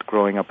called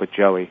Growing Up with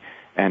Joey,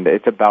 and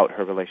it's about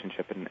her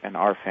relationship and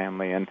our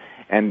family. And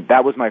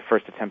that was my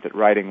first attempt at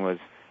writing, was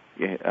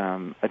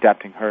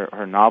adapting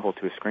her novel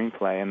to a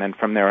screenplay. And then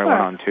from there I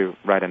went on to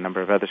write a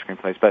number of other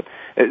screenplays. But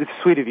it's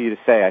sweet of you to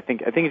say. I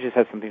think it just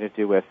has something to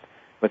do with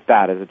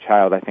that. As a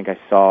child, I think I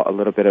saw a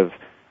little bit of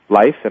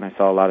life, and I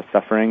saw a lot of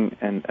suffering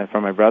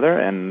from my brother,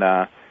 and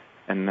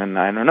then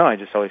I don't know, I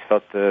just always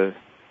felt the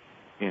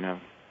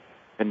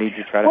need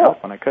to try to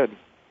help when I could.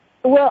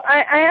 Well,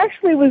 I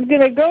actually was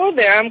going to go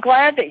there. I'm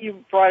glad that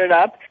you brought it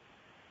up,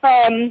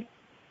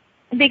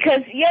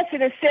 because yes,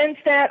 in a sense,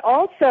 that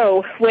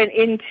also went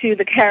into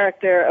the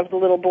character of the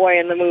little boy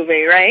in the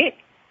movie, right?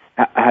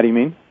 How do you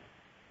mean?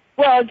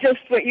 Well,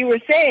 just what you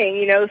were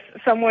saying,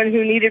 someone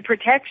who needed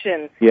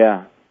protection.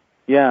 Yeah.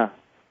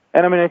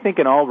 And I think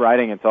in all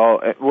writing, and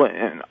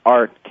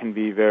art can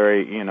be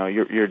very,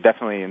 you're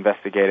definitely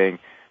investigating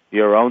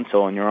your own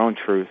soul and your own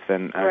truth.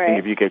 And I think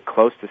if you get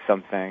close to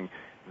something,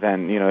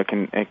 then it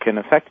can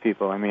affect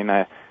people. Some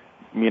of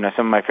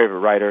my favorite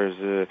writers,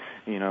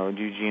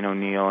 Eugene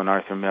O'Neill and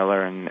Arthur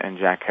Miller and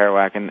Jack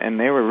Kerouac, and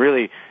they were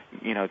really,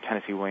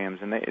 Tennessee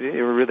Williams, and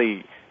they were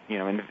really,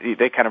 and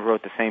they kind of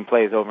wrote the same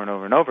plays over and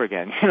over and over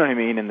again. You know what I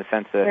mean? In the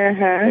sense that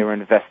they were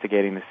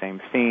investigating the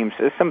same themes.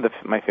 Some of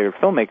my favorite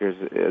filmmakers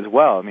as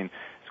well.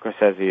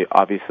 Scorsese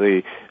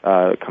obviously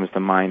comes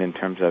to mind in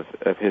terms of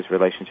his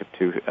relationship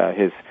to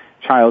his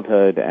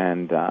childhood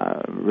and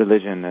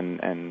religion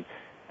and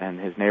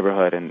his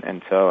neighborhood,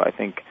 and so I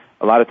think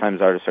a lot of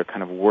times artists are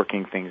kind of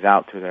working things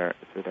out through their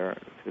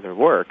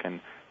work, and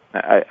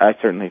I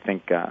certainly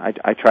think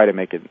I try to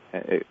make it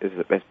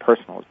as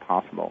personal as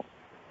possible.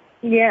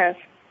 Yes.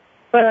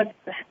 But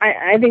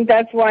I think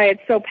that's why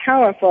it's so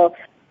powerful.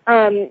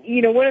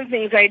 One of the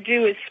things I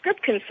do is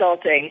script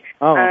consulting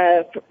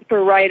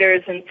for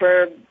writers and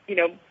for,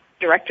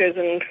 directors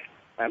and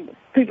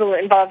people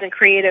involved in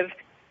creative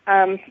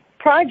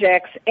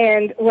projects.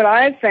 And what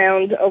I've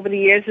found over the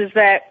years is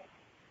that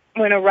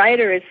when a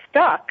writer is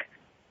stuck,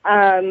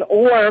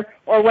 or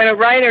when a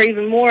writer,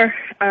 even more,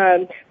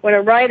 when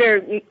a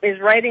writer is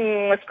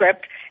writing a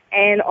script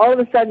and all of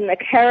a sudden a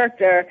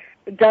character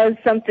does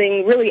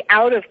something really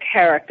out of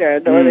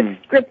character, or the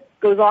script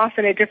goes off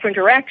in a different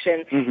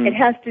direction, it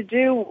has to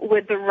do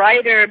with the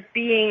writer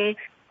being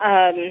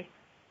unconsciously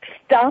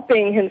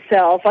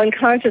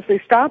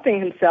stopping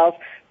himself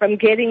from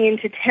getting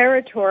into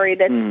territory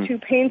that's too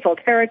painful,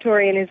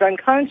 territory in his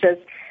unconscious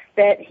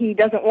that he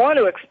doesn't want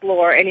to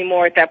explore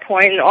anymore at that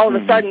point, and all of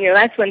a sudden,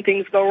 that's when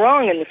things go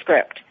wrong in the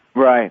script.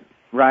 Right.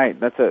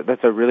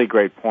 That's a really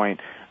great point.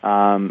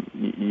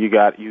 You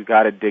got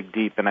to dig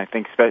deep, and I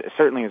think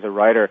certainly as a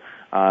writer,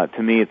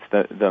 to me, it's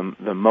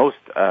the most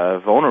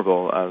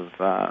vulnerable of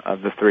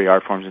the three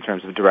art forms in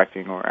terms of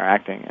directing or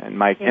acting, in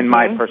my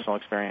personal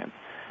experience.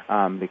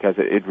 Because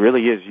it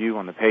really is you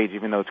on the page,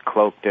 even though it's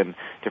cloaked in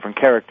different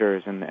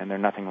characters and they're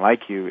nothing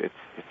like you. It's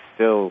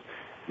still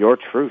your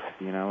truth,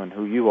 and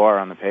who you are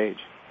on the page.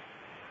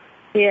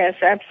 Yes,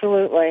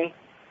 absolutely.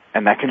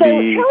 And that can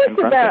be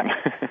confronting.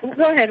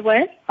 Go ahead,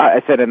 what?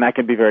 I said, and that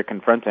can be very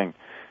confronting.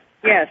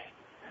 Yes.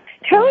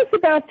 Tell us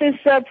about this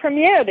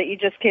premiere that you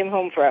just came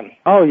home from.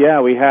 Oh,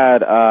 yeah, we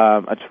had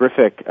a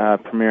terrific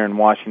premiere in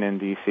Washington,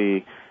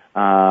 D.C.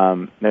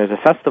 There's a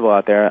festival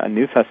out there, a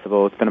new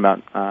festival. It's been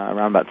around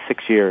about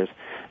 6 years.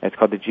 It's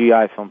called the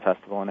GI Film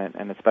Festival,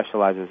 and it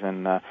specializes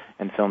in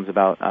films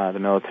about the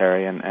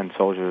military and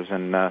soldiers.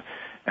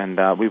 And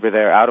we were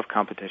there out of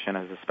competition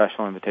as a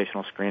special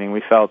invitational screening.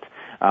 We felt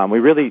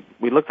we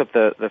looked up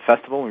the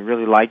festival. We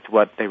really liked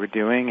what they were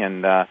doing,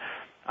 and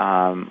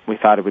we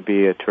thought it would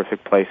be a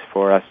terrific place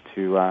for us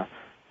to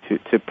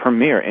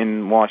premiere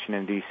in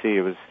Washington, D.C.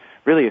 It was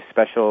really a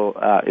special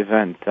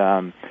event.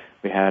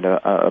 We had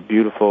a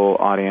beautiful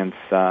audience,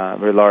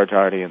 very large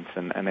audience,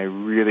 and they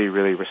really,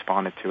 really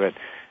responded to it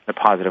in a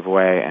positive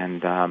way.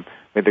 And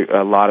we had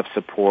a lot of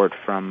support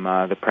from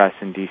the press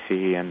in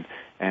D.C. and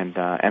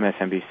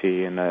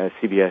MSNBC and the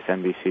CBS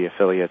NBC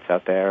affiliates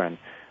out there. And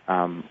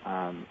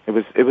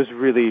it was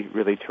really,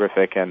 really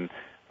terrific. And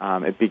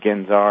it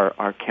begins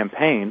our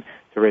campaign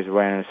to raise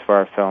awareness for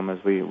our film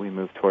as we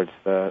move towards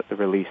the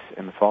release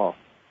in the fall.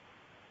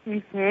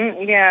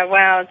 Yeah,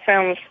 wow, it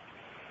sounds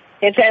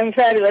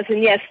fabulous,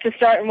 and yes, to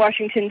start in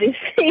Washington,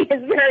 D.C.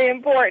 is very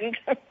important.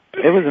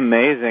 It was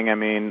amazing. I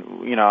mean,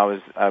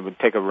 I would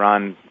take a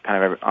run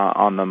kind of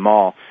on the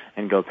mall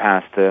and go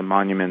past the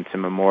monuments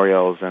and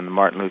memorials and the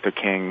Martin Luther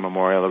King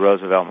Memorial, the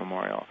Roosevelt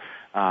Memorial,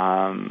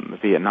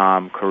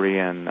 Vietnam,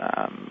 Korean,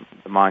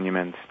 the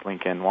monuments,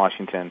 Lincoln,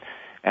 Washington,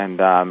 and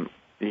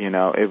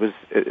it was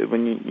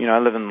when I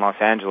live in Los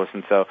Angeles,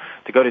 and so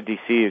to go to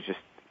D.C. is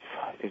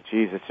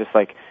it's just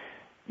like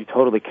you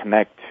totally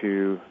connect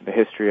to the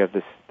history of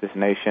this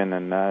nation,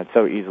 and it's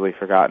so easily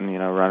forgotten,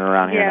 running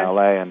around here in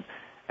L.A.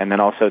 And then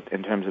also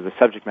in terms of the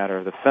subject matter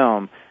of the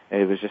film,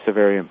 it was just a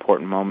very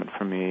important moment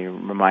for me,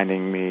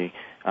 reminding me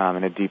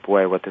in a deep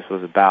way what this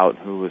was about,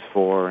 who it was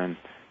for, and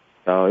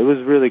so it was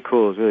really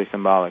cool. It was really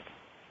symbolic.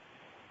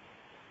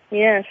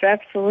 Yes,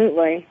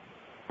 absolutely.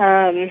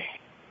 I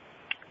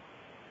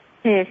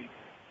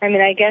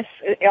mean, I guess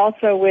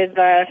also with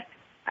that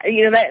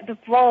the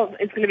fall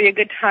is going to be a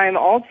good time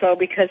also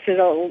because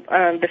it'll,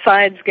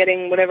 besides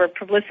getting whatever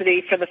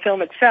publicity for the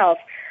film itself,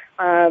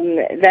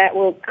 that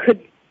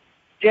could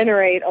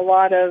generate a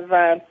lot of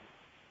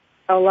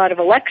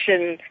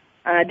election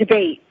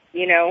debate.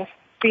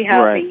 See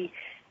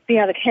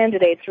how the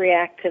candidates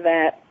react to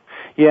that.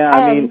 Yeah,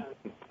 I mean,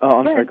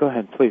 I'm sorry. Go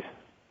ahead, please.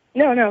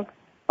 No.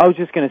 I was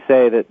just going to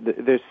say that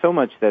there's so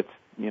much that's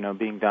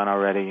being done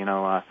already.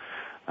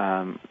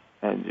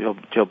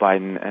 Joe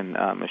Biden and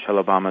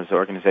Michelle Obama's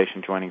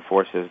organization joining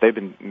forces, they've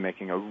been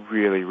making a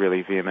really,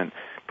 really vehement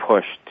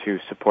push to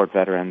support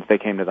veterans. They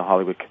came to the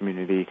Hollywood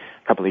community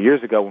a couple of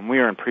years ago when we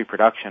were in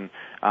pre-production,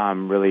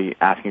 really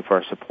asking for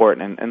our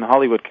support. And the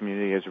Hollywood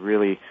community has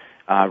really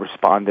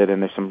responded,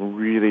 and there's some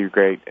really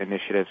great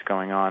initiatives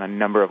going on. A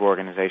number of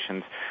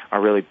organizations are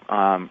really,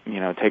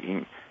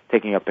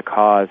 taking up the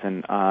cause,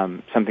 and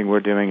something we're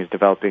doing is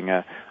developing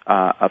a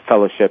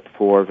fellowship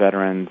for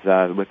veterans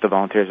with the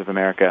Volunteers of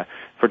America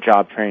for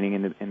job training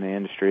in the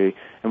industry.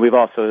 And we've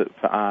also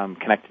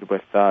connected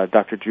with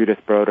Dr. Judith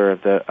Broder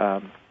of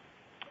the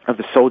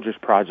Soldiers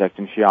Project,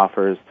 and she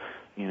offers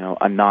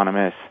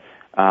anonymous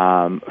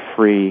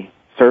free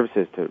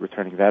services to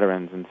returning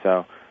veterans. And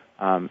so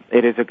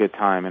it is a good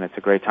time, and it's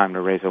a great time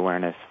to raise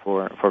awareness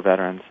for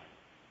veterans.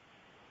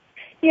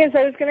 Yes,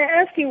 I was going to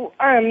ask you,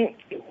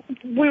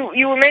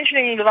 you were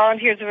mentioning the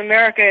Volunteers of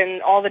America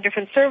and all the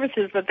different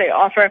services that they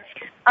offer.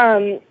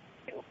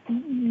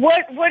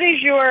 What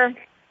is we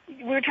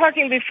were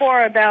talking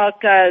before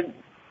about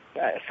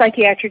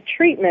psychiatric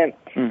treatment.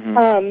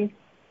 Mm-hmm.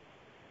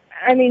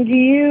 I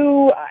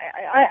mean,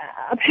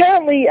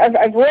 apparently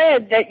I've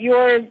read that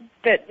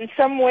in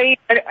some way,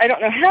 I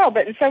don't know how,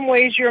 but in some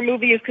ways your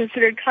movie is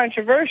considered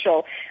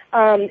controversial.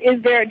 Do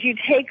you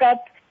take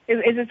up,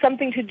 is it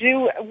something to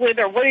do with,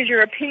 or what is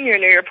your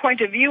opinion or your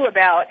point of view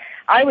about,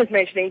 I was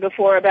mentioning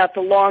before about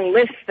the long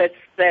list that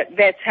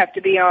vets have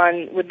to be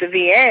on with the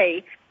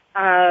VA,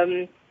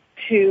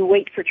 to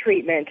wait for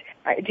treatment.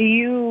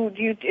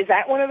 Is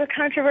that one of the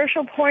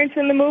controversial points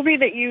in the movie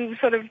that you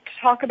sort of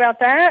talk about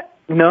that?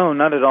 No,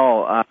 not at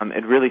all.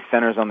 It really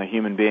centers on the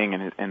human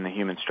being and the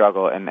human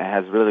struggle, and it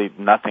has really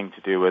nothing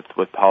to do with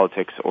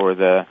politics or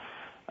the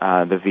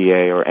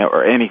VA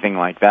or anything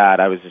like that.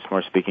 I was just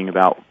more speaking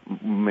about,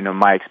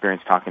 my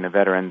experience talking to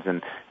veterans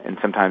and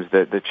sometimes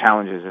the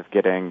challenges of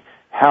getting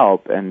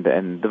help, and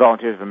the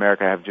Volunteers of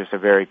America have just a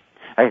very,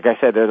 like I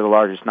said, they're the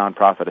largest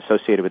nonprofit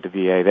associated with the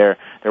VA.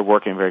 They're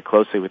working very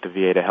closely with the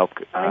VA to help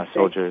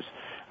soldiers.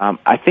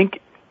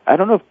 I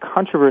don't know if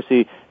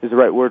controversy is the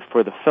right word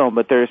for the film,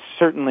 but there's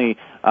certainly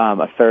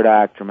a third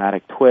act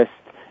dramatic twist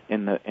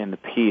in the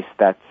piece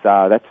that's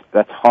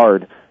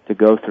hard to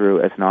go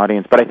through as an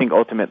audience. But I think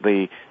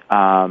ultimately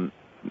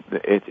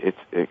it's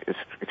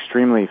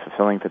extremely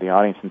fulfilling for the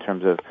audience in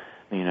terms of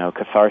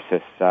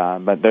catharsis.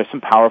 But there's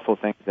some powerful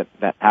things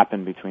that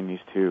happen between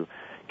these two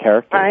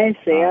characters. I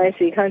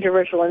see.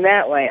 Controversial in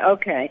that way.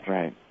 Okay.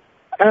 Right.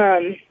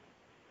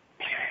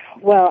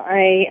 Well,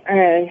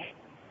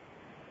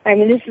 I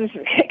mean, this is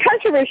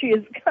controversy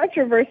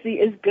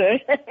is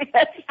good.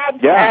 That's not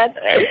bad.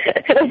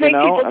 It'll make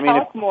people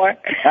talk more.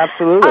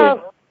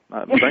 Absolutely.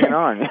 Bring it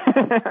on.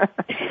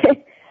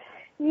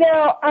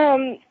 Now,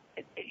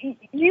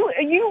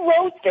 you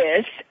wrote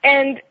this,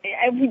 and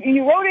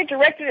you wrote it,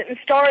 directed it, and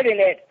starred in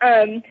it.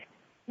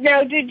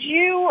 Now, did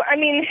you? I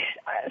mean,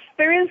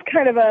 there is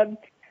kind of an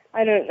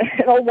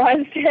old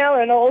wives' tale,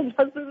 or an old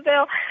husband's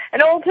tale,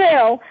 an old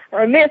tale,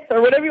 or a myth,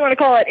 or whatever you want to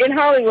call it, in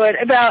Hollywood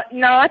about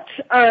not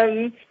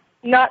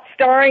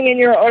starring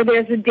in or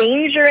there's a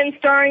danger in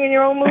starring in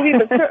your own movie,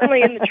 but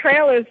certainly in the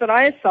trailers that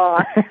I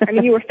saw, I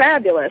mean, you were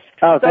fabulous.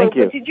 Oh, thank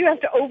you. But did you have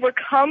to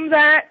overcome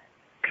that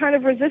kind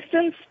of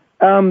resistance?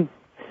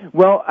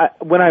 Well,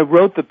 when I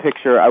wrote the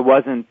picture, I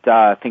wasn't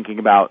thinking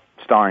about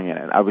starring in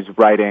it. I was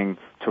writing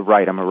to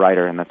write. I'm a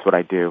writer, and that's what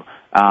I do.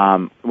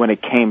 When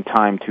it came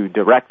time to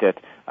direct it,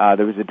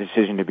 there was a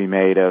decision to be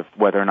made of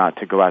whether or not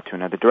to go out to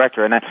another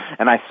director, and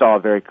I saw a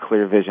very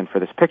clear vision for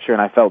this picture,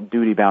 and I felt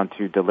duty bound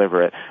to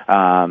deliver it.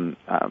 And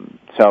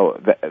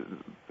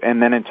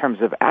then in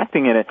terms of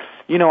acting in it,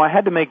 I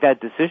had to make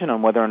that decision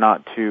on whether or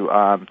not to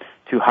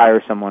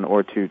hire someone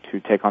or to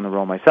take on the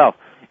role myself.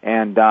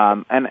 And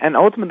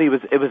ultimately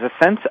it was a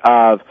sense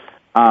of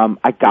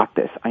I got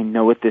this. I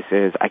know what this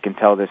is. I can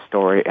tell this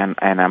story, and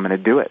I'm going to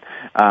do it.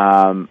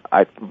 I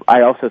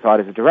also thought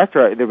as a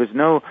director there was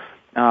no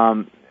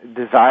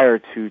desire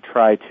to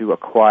try to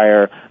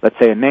acquire, let's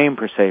say, a name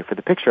per se for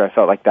the picture. I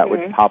felt like that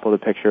would topple the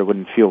picture. It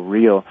wouldn't feel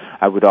real.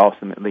 I would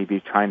ultimately be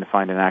trying to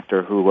find an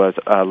actor who was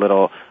a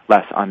little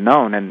less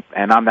unknown, and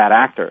I'm that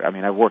actor. I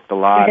mean, I've worked a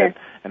lot,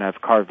 and I've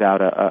carved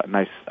out a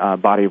nice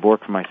body of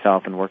work for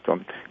myself and worked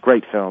on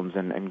great films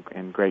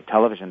and great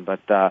television. But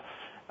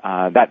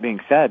that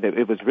being said,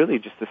 it was really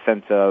just a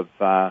sense of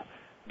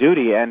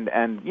duty, and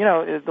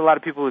a lot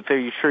of people would say, "Are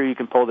you sure you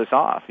can pull this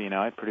off?"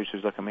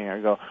 Producers look at me and I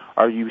go,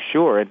 "Are you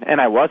sure?"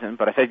 And I wasn't,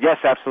 but I said, "Yes,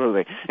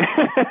 absolutely."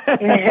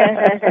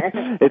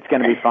 It's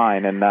going to be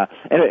fine, and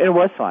it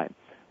was fine.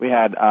 We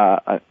had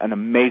an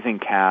amazing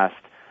cast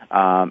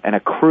and a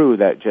crew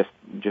that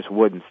just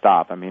wouldn't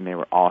stop. I mean, they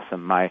were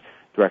awesome. My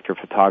director of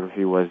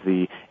photography was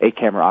the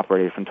 8-camera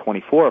operator from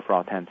 24 for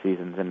all 10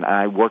 seasons, and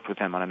I worked with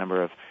him on a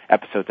number of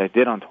episodes I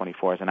did on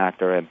 24 as an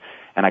actor, and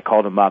I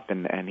called him up,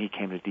 and he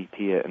came to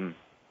DP it, and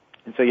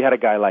so you had a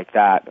guy like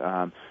that,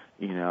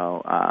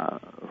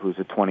 who's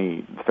a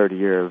 20,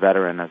 30-year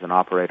veteran as an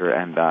operator,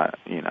 and,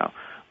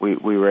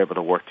 we were able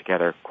to work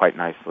together quite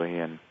nicely.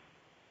 And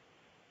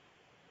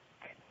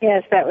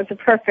yes, that was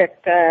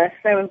that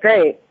was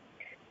great.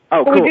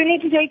 Oh, well, cool. We do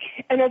need to take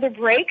another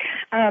break.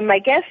 My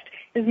guest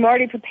is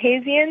Marty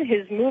Papazian.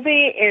 His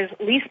movie is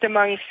Least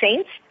Among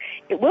Saints.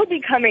 It will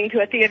be coming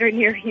to a theater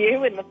near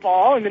you in the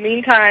fall. In the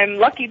meantime,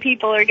 lucky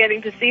people are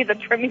getting to see the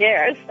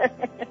premieres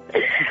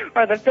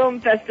or the film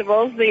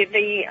festivals,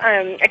 the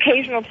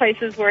occasional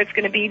places where it's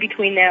going to be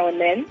between now and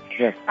then.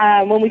 Yes.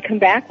 When we come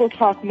back, we'll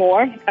talk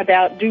more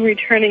about Do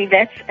Returning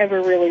Vets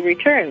Ever Really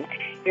Return?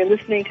 You're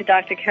listening to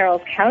Dr.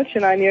 Carol's Couch,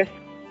 and I'm your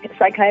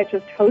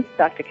psychiatrist host,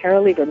 Dr.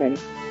 Carol Lieberman.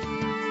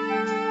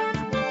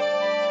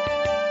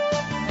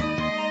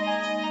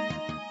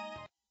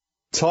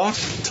 Talk,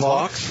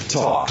 talk,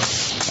 talk.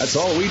 That's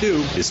all we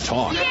do is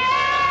talk.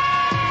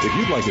 If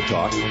you'd like to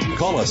talk,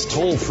 call us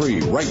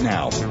toll-free right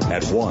now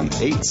at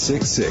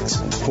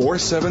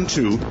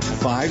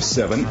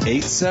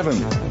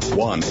 1-866-472-5787.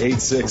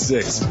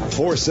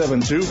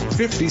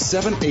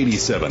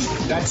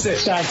 1-866-472-5787. That's it.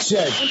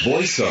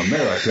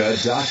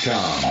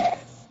 VoiceAmerica.com.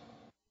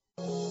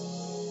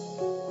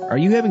 Are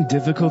you having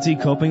difficulty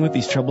coping with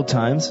these troubled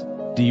times?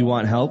 Do you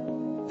want help?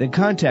 Then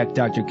contact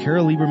Dr.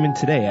 Carol Lieberman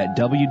today at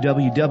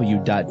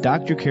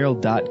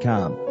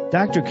www.drcarol.com.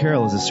 Dr.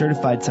 Carol is a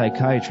certified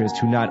psychiatrist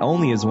who not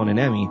only has won an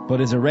Emmy,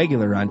 but is a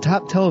regular on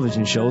top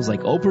television shows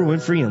like Oprah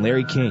Winfrey and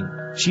Larry King.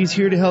 She's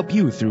here to help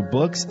you through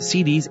books,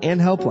 CDs,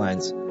 and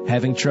helplines.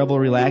 Having trouble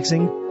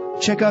relaxing?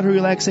 Check out her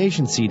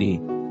relaxation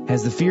CD.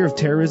 Has the fear of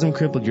terrorism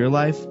crippled your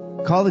life?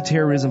 Call the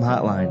terrorism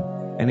hotline.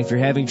 And if you're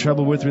having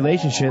trouble with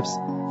relationships,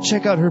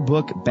 check out her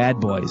book, Bad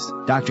Boys.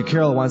 Dr.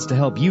 Carol wants to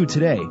help you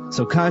today,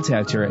 so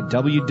contact her at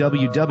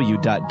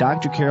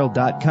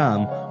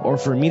www.drcarol.com or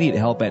for immediate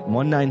help at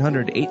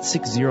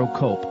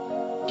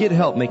 1-900-860-COPE. Get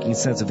help making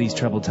sense of these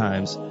troubled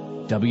times.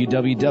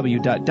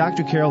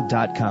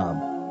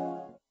 www.drcarol.com.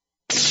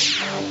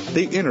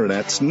 The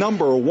Internet's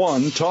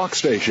 #1 talk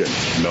station.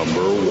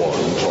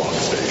 #1 talk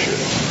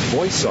station.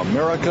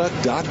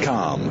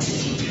 VoiceAmerica.com.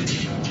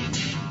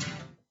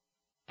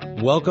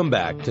 Welcome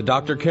back to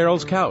Dr.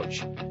 Carol's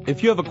Couch.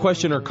 If you have a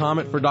question or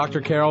comment for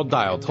Dr. Carol,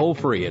 dial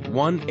toll-free at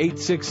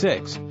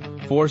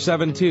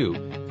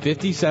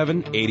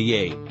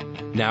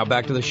 1-866-472-5788. Now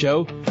back to the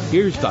show.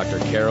 Here's Dr.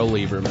 Carol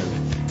Lieberman.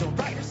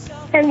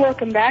 And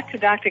welcome back to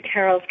Dr.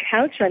 Carol's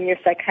Couch. I'm your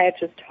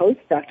psychiatrist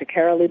host, Dr.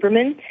 Carol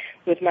Lieberman,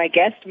 with my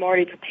guest,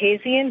 Marty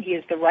Papazian. He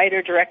is the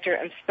writer, director,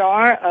 and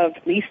star of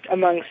Least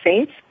Among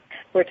Saints.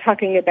 We're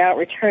talking about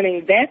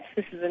returning vets.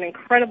 This is an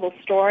incredible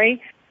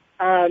story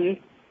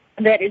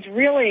that is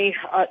really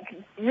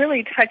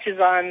touches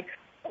on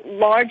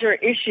larger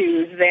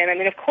issues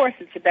than, of course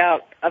it's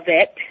about a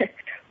vet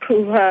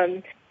who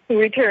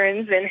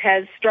returns and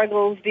has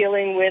struggles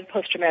dealing with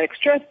post-traumatic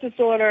stress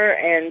disorder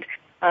and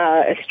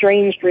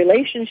estranged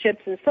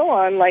relationships and so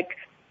on, like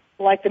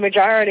the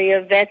majority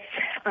of vets,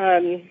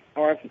 not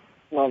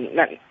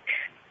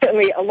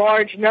certainly a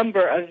large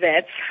number of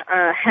vets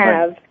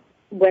have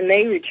when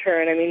they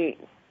return.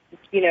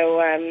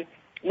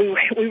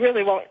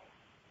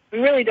 We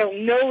really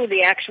don't know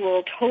the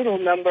actual total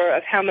number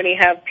of how many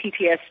have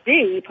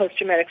PTSD,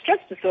 post-traumatic stress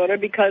disorder,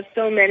 because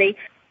so many,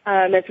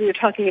 as we were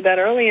talking about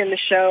earlier in the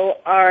show,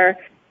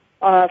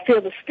 feel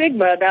the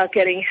stigma about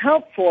getting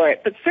help for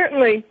it. But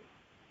certainly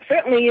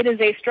it is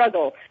a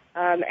struggle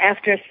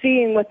after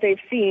seeing what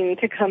they've seen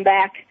to come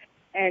back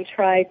and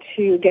try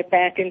to get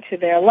back into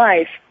their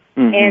life.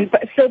 Mm-hmm.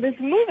 So this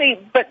movie,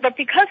 but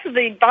because of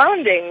the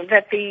bonding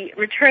that the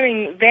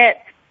returning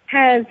vet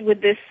has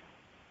with this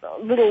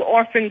little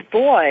orphaned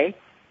boy,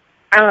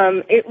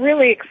 it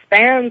really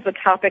expands the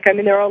topic.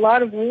 There are a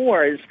lot of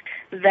wars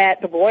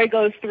that the boy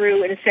goes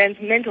through, in a sense,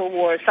 mental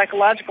wars,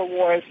 psychological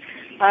wars,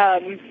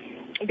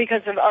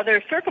 because of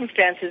other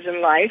circumstances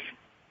in life.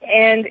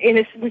 And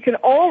we can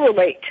all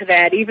relate to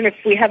that, even if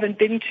we haven't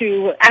been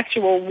to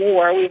actual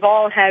war. We've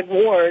all had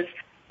wars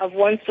of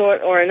one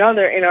sort or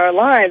another in our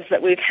lives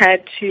that we've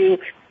had to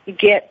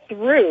get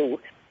through.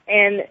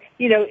 And,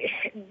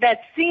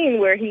 that scene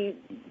where he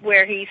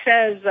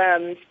says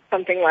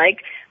something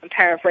like, I'm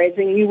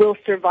paraphrasing, "You will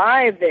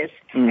survive this."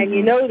 Mm-hmm. And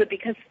you know that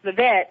because the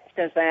vet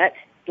says that,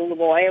 the little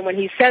boy, and when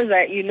he says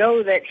that, you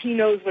know that he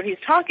knows what he's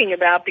talking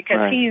about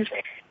because he's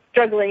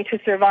struggling to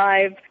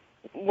survive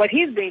what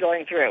he's been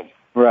going through.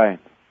 Right.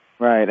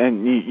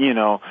 And,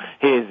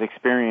 his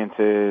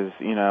experiences,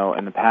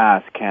 in the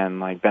past can,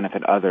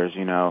 benefit others,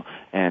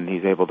 and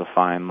he's able to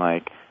find,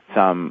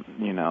 some,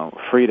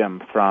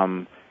 freedom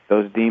from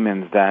those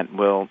demons that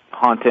will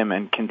haunt him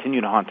and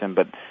continue to haunt him,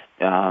 but,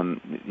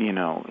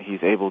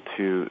 he's able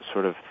to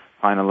sort of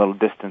find a little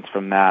distance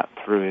from that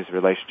through his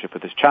relationship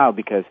with his child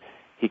because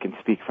he can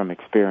speak from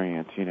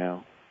experience,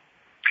 And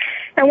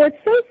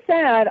what's so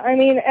sad,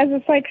 as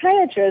a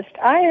psychiatrist,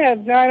 I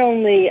have not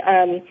only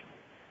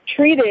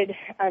treated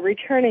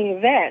returning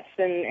vets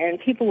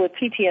and people with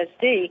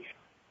PTSD,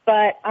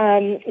 but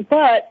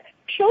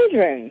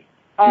children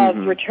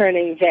of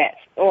returning vets,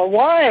 or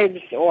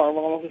wives,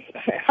 or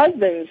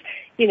husbands,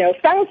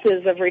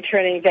 spouses of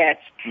returning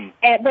vets.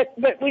 But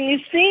when you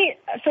see,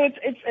 so it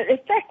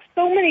affects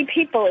so many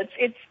people.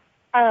 It's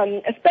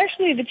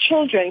especially the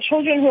children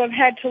who have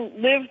had to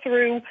live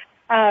through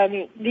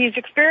these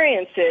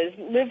experiences,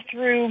 live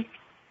through,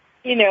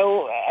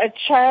 a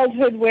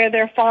childhood where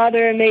their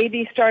father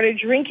maybe started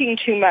drinking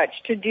too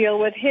much to deal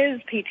with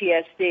his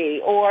PTSD,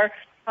 or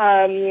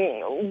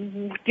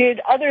did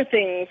other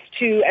things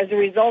as a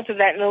result of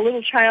that, and the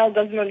little child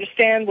doesn't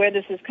understand where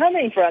this is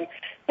coming from.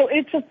 So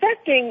it's not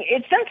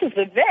just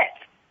the vets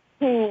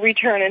who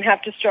return and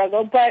have to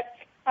struggle, but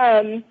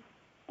the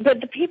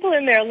people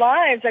in their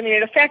lives.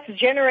 It affects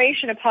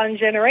generation upon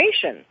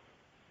generation.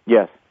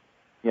 Yes,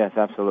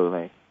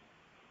 absolutely.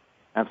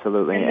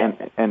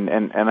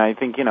 And I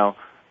think, and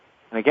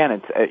again,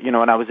 it's,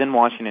 when I was in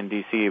Washington,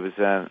 D.C., it was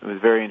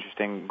very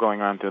interesting going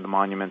around through the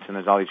monuments, and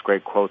there's all these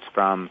great quotes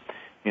from,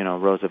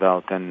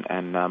 Roosevelt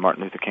and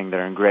Martin Luther King that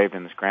are engraved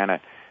in this granite.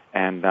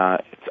 And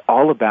it's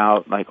all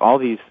about, all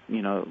these,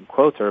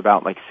 quotes are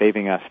about,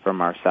 saving us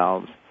from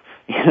ourselves,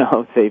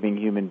 saving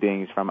human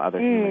beings from other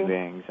human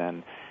beings,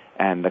 and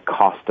the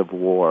cost of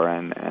war,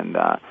 and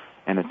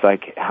it's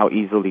like how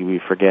easily we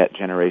forget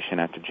generation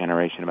after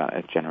generation about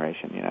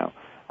generation,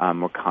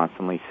 We're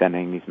constantly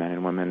sending these men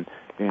and women,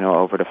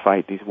 over to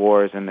fight these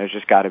wars, and there's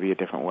just got to be a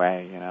different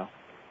way,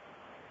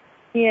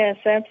 Yes,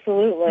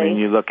 absolutely.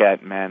 You look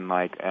at men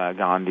like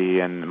Gandhi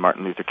and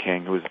Martin Luther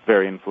King, who was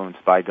very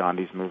influenced by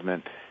Gandhi's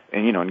movement.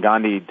 And, and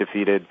Gandhi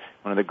defeated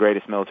one of the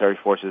greatest military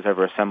forces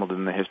ever assembled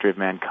in the history of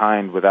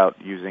mankind without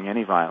using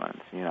any violence,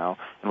 and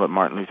what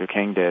Martin Luther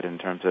King did in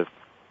terms of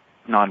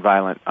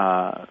nonviolent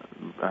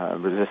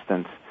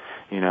resistance,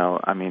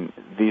 I mean,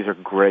 these are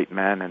great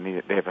men,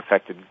 and they have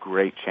affected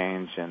great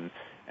change, and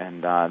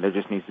there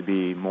just needs to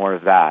be more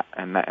of that,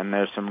 and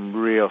there's some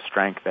real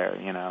strength there,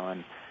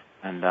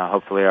 and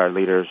hopefully our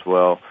leaders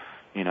will,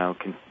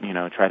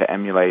 try to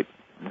emulate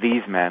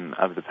these men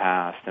of the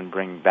past and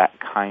bring that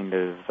kind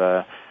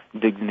of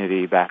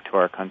dignity back to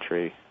our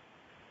country.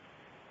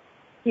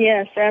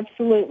 Yes,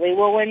 absolutely.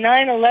 Well, when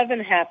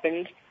 9/11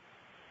 happened,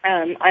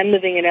 I'm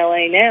living in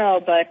LA now,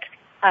 but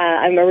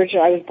I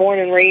was born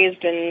and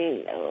raised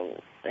in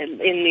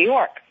New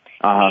York,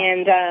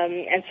 and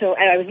so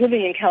I was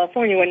living in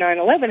California when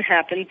 9/11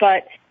 happened,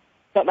 but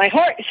my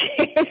heart is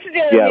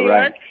still in New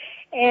York,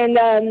 and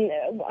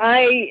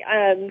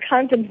I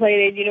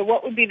contemplated,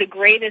 what would be the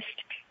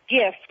greatest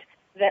gift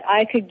that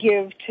I could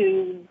give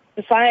to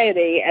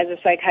society as a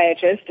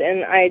psychiatrist,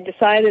 and I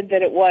decided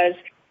that it was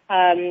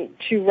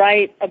to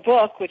write a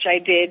book, which I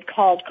did,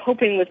 called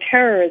Coping with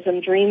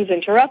Terrorism, Dreams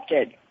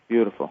Interrupted.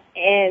 Beautiful.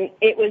 And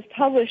it was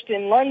published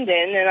in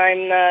London, and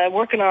I'm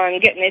working on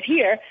getting it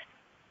here.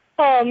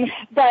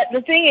 But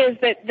the thing is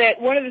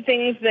that one of the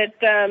things that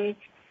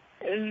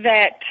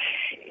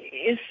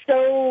is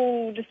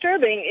so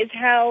disturbing is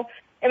how,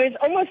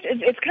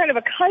 it's kind of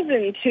a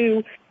cousin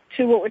to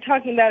what we're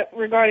talking about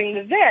regarding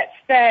the vets,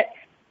 that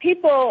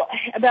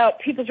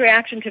people's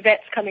reaction to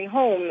vets coming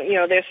home,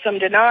 there's some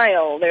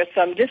denial, there's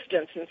some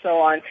distance and so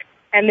on.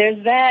 And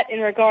there's that in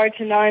regard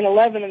to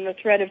 9/11 and the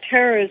threat of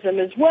terrorism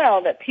as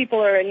well, that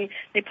people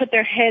they put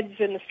their heads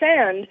in the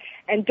sand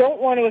and don't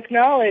want to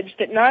acknowledge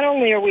that not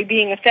only are we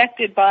being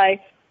affected by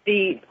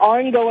the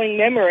ongoing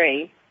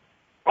memory,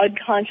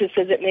 unconscious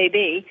as it may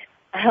be,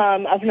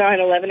 of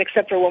 9/11,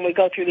 except for when we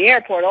go through the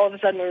airport, all of a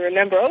sudden we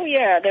remember, oh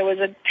yeah, there was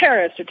a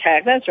terrorist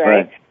attack, that's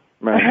right.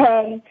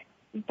 Right.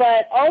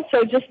 But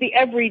also just the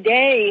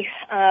everyday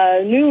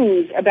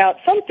news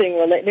about something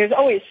related. There's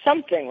always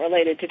something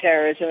related to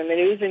terrorism in the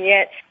news, and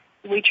yet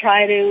we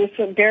try to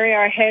sort of bury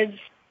our heads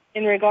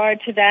in regard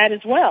to that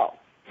as well.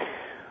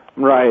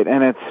 Right,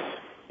 and it's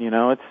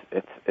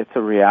a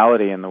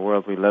reality in the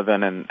world we live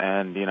in,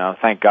 and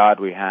thank God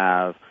we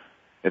have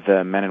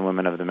the men and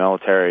women of the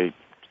military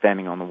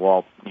standing on the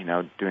wall,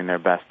 doing their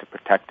best to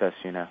protect us,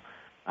 and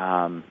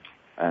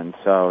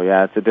so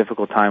it's a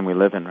difficult time we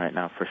live in right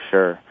now for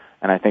sure.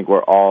 And I think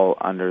we're all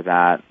under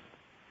that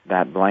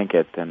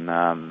blanket, and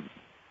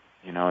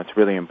it's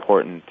really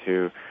important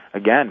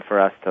for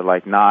us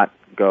to not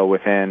go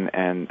within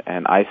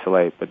and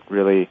isolate, but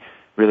really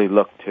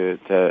look to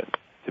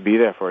be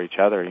there for each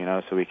other,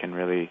 so we can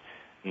really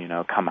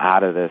come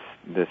out of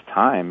this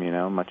time,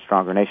 much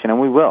stronger nation, and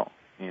we will.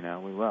 We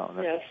will.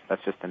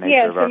 That's just the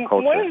nature of our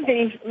culture. One of the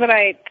things that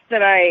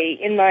I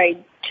in my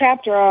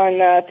chapter on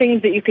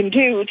things that you can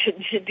do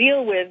to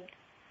deal with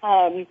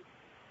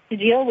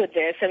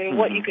this,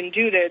 what you can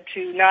do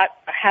to not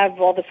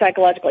have all the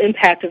psychological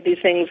impact of these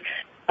things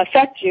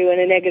affect you in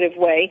a negative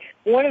way.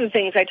 One of the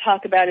things I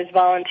talk about is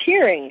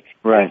volunteering.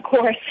 Right. And of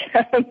course,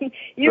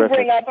 you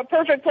bring up a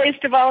perfect place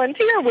to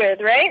volunteer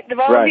with, right? The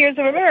Volunteers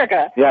of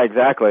America. Yeah,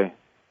 exactly.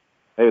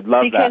 They would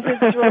love that. Because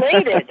it's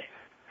related.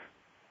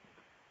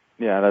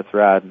 Yeah, that's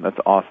rad. That's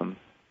awesome.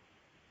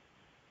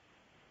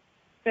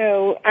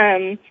 So,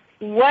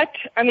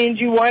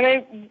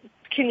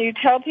 can you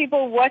tell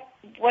people what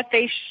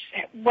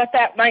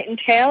that might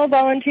entail,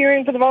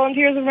 volunteering for the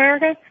Volunteers of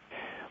America?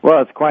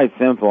 Well, it's quite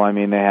simple.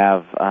 They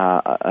have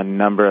a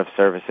number of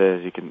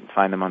services. You can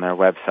find them on their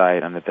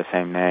website under the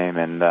same name,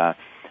 and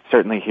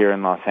certainly here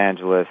in Los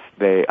Angeles,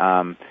 they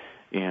have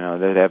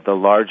the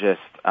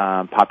largest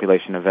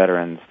population of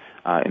veterans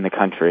in the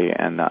country,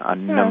 and a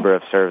number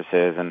of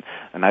services. And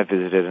I've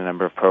visited a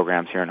number of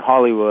programs here in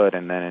Hollywood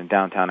and then in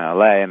downtown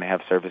LA, and they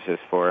have services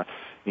for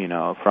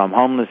from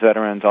homeless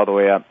veterans all the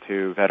way up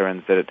to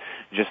veterans that are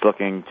just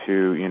looking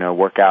to,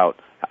 work out,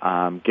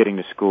 getting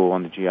to school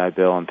on the GI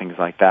Bill and things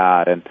like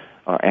that,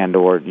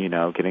 or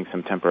getting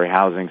some temporary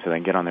housing so they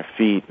can get on their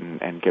feet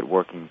and get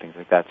working, things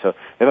like that. So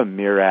they have a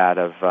myriad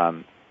of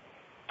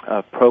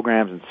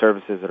programs and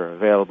services that are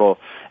available,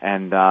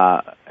 and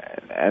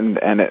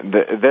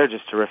they're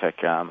just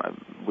terrific.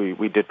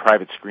 We did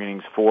private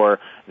screenings for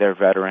their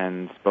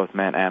veterans, both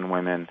men and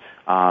women,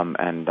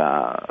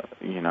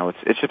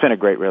 it's just been a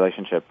great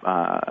relationship,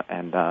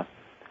 and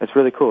it's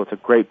really cool. It's a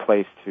great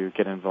place to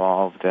get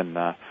involved and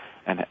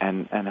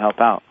help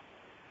out.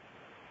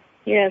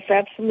 Yes,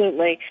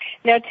 absolutely.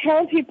 Now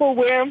tell people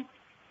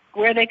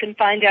where they can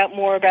find out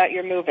more about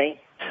your movie.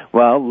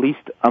 Well,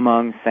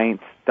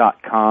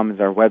 leastamongsaints.com is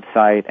our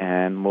website,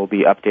 and we'll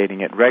be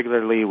updating it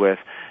regularly with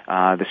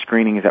the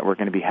screenings that we're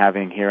going to be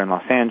having here in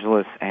Los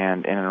Angeles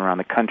and in and around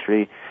the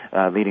country,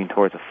 leading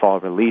towards a fall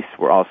release.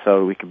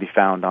 We can be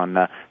found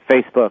on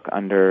Facebook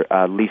under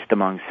Least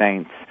Among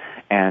Saints,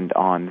 and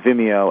on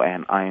Vimeo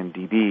and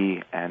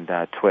IMDb and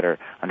Twitter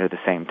under the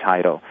same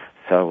title.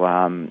 So,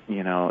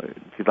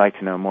 if you'd like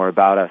to know more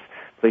about us,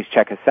 please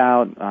check us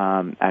out,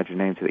 add your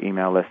name to the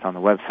email list on the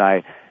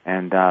website,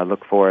 and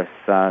look for us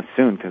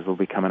soon, because we'll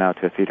be coming out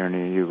to a theater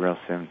near you real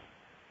soon.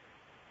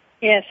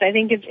 Yes, I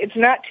think it's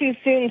not too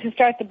soon to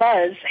start the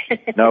buzz.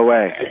 No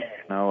way.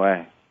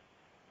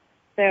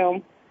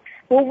 So,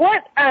 Well,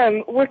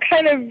 we're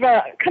kind of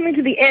coming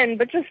to the end,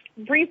 but just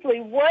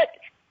briefly, what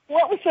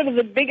was sort of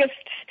the biggest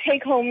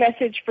take-home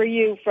message for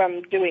you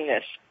from doing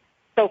this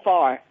so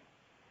far?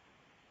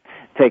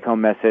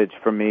 Take-home message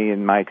for me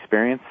in my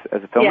experience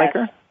as a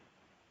filmmaker?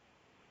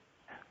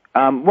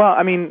 Yes. Well,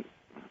 I mean,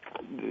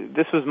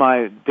 this was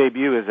my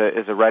debut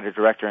as a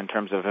writer-director in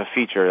terms of a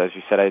feature. As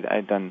you said,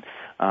 I'd done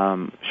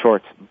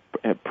shorts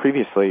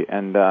previously,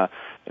 and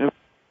it's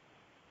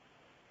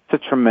a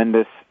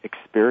tremendous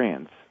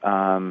experience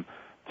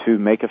to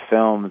make a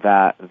film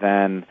that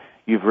then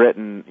you've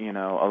written,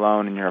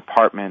 alone in your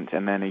apartment,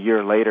 and then a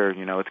year later,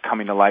 it's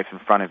coming to life in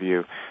front of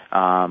you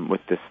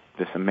with this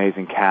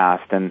amazing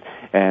cast and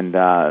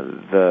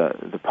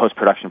the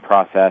post-production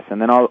process,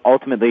 and then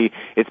ultimately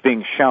it's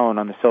being shown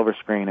on the silver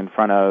screen in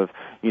front of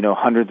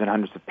hundreds and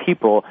hundreds of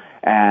people,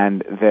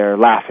 and they're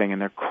laughing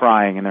and they're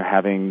crying and they're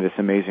having this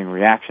amazing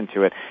reaction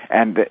to it,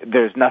 and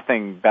there's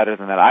nothing better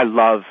than that. I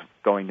love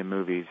going to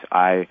movies.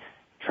 I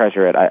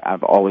treasure it.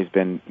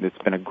 It's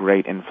been a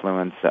great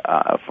influence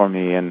for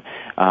me, and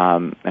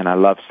I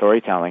love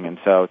storytelling, and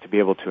so to be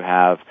able to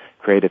have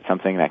created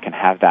something that can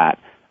have that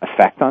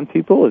effect on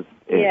people is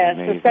yes,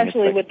 amazing.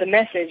 especially with the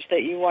message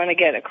that you want to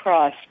get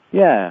across.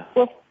 Yeah.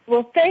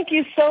 Well, thank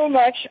you so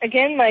much.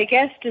 Again, my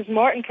guest is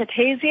Martin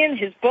Papazian.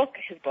 His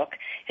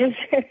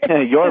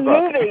Your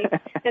book. movie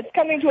that's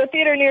coming to a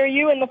theater near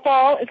you in the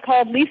fall is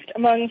called Least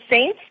Among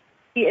Saints.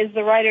 He is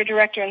the writer,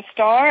 director, and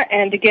star,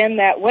 and again,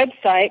 that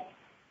website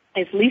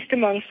is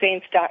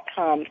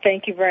leastamongsaints.com.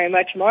 Thank you very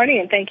much, Marty,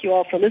 and thank you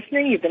all for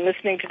listening. You've been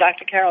listening to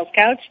Dr. Carol's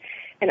Couch,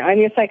 and I'm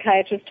your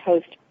psychiatrist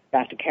host,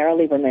 Dr. Carol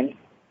Lieberman.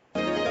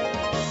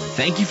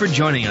 Thank you for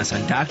joining us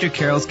on Dr.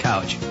 Carol's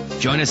Couch.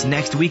 Join us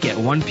next week at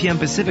 1 p.m.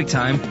 Pacific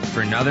Time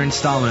for another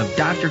installment of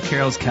Dr.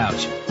 Carol's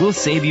Couch. We'll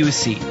save you a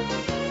seat.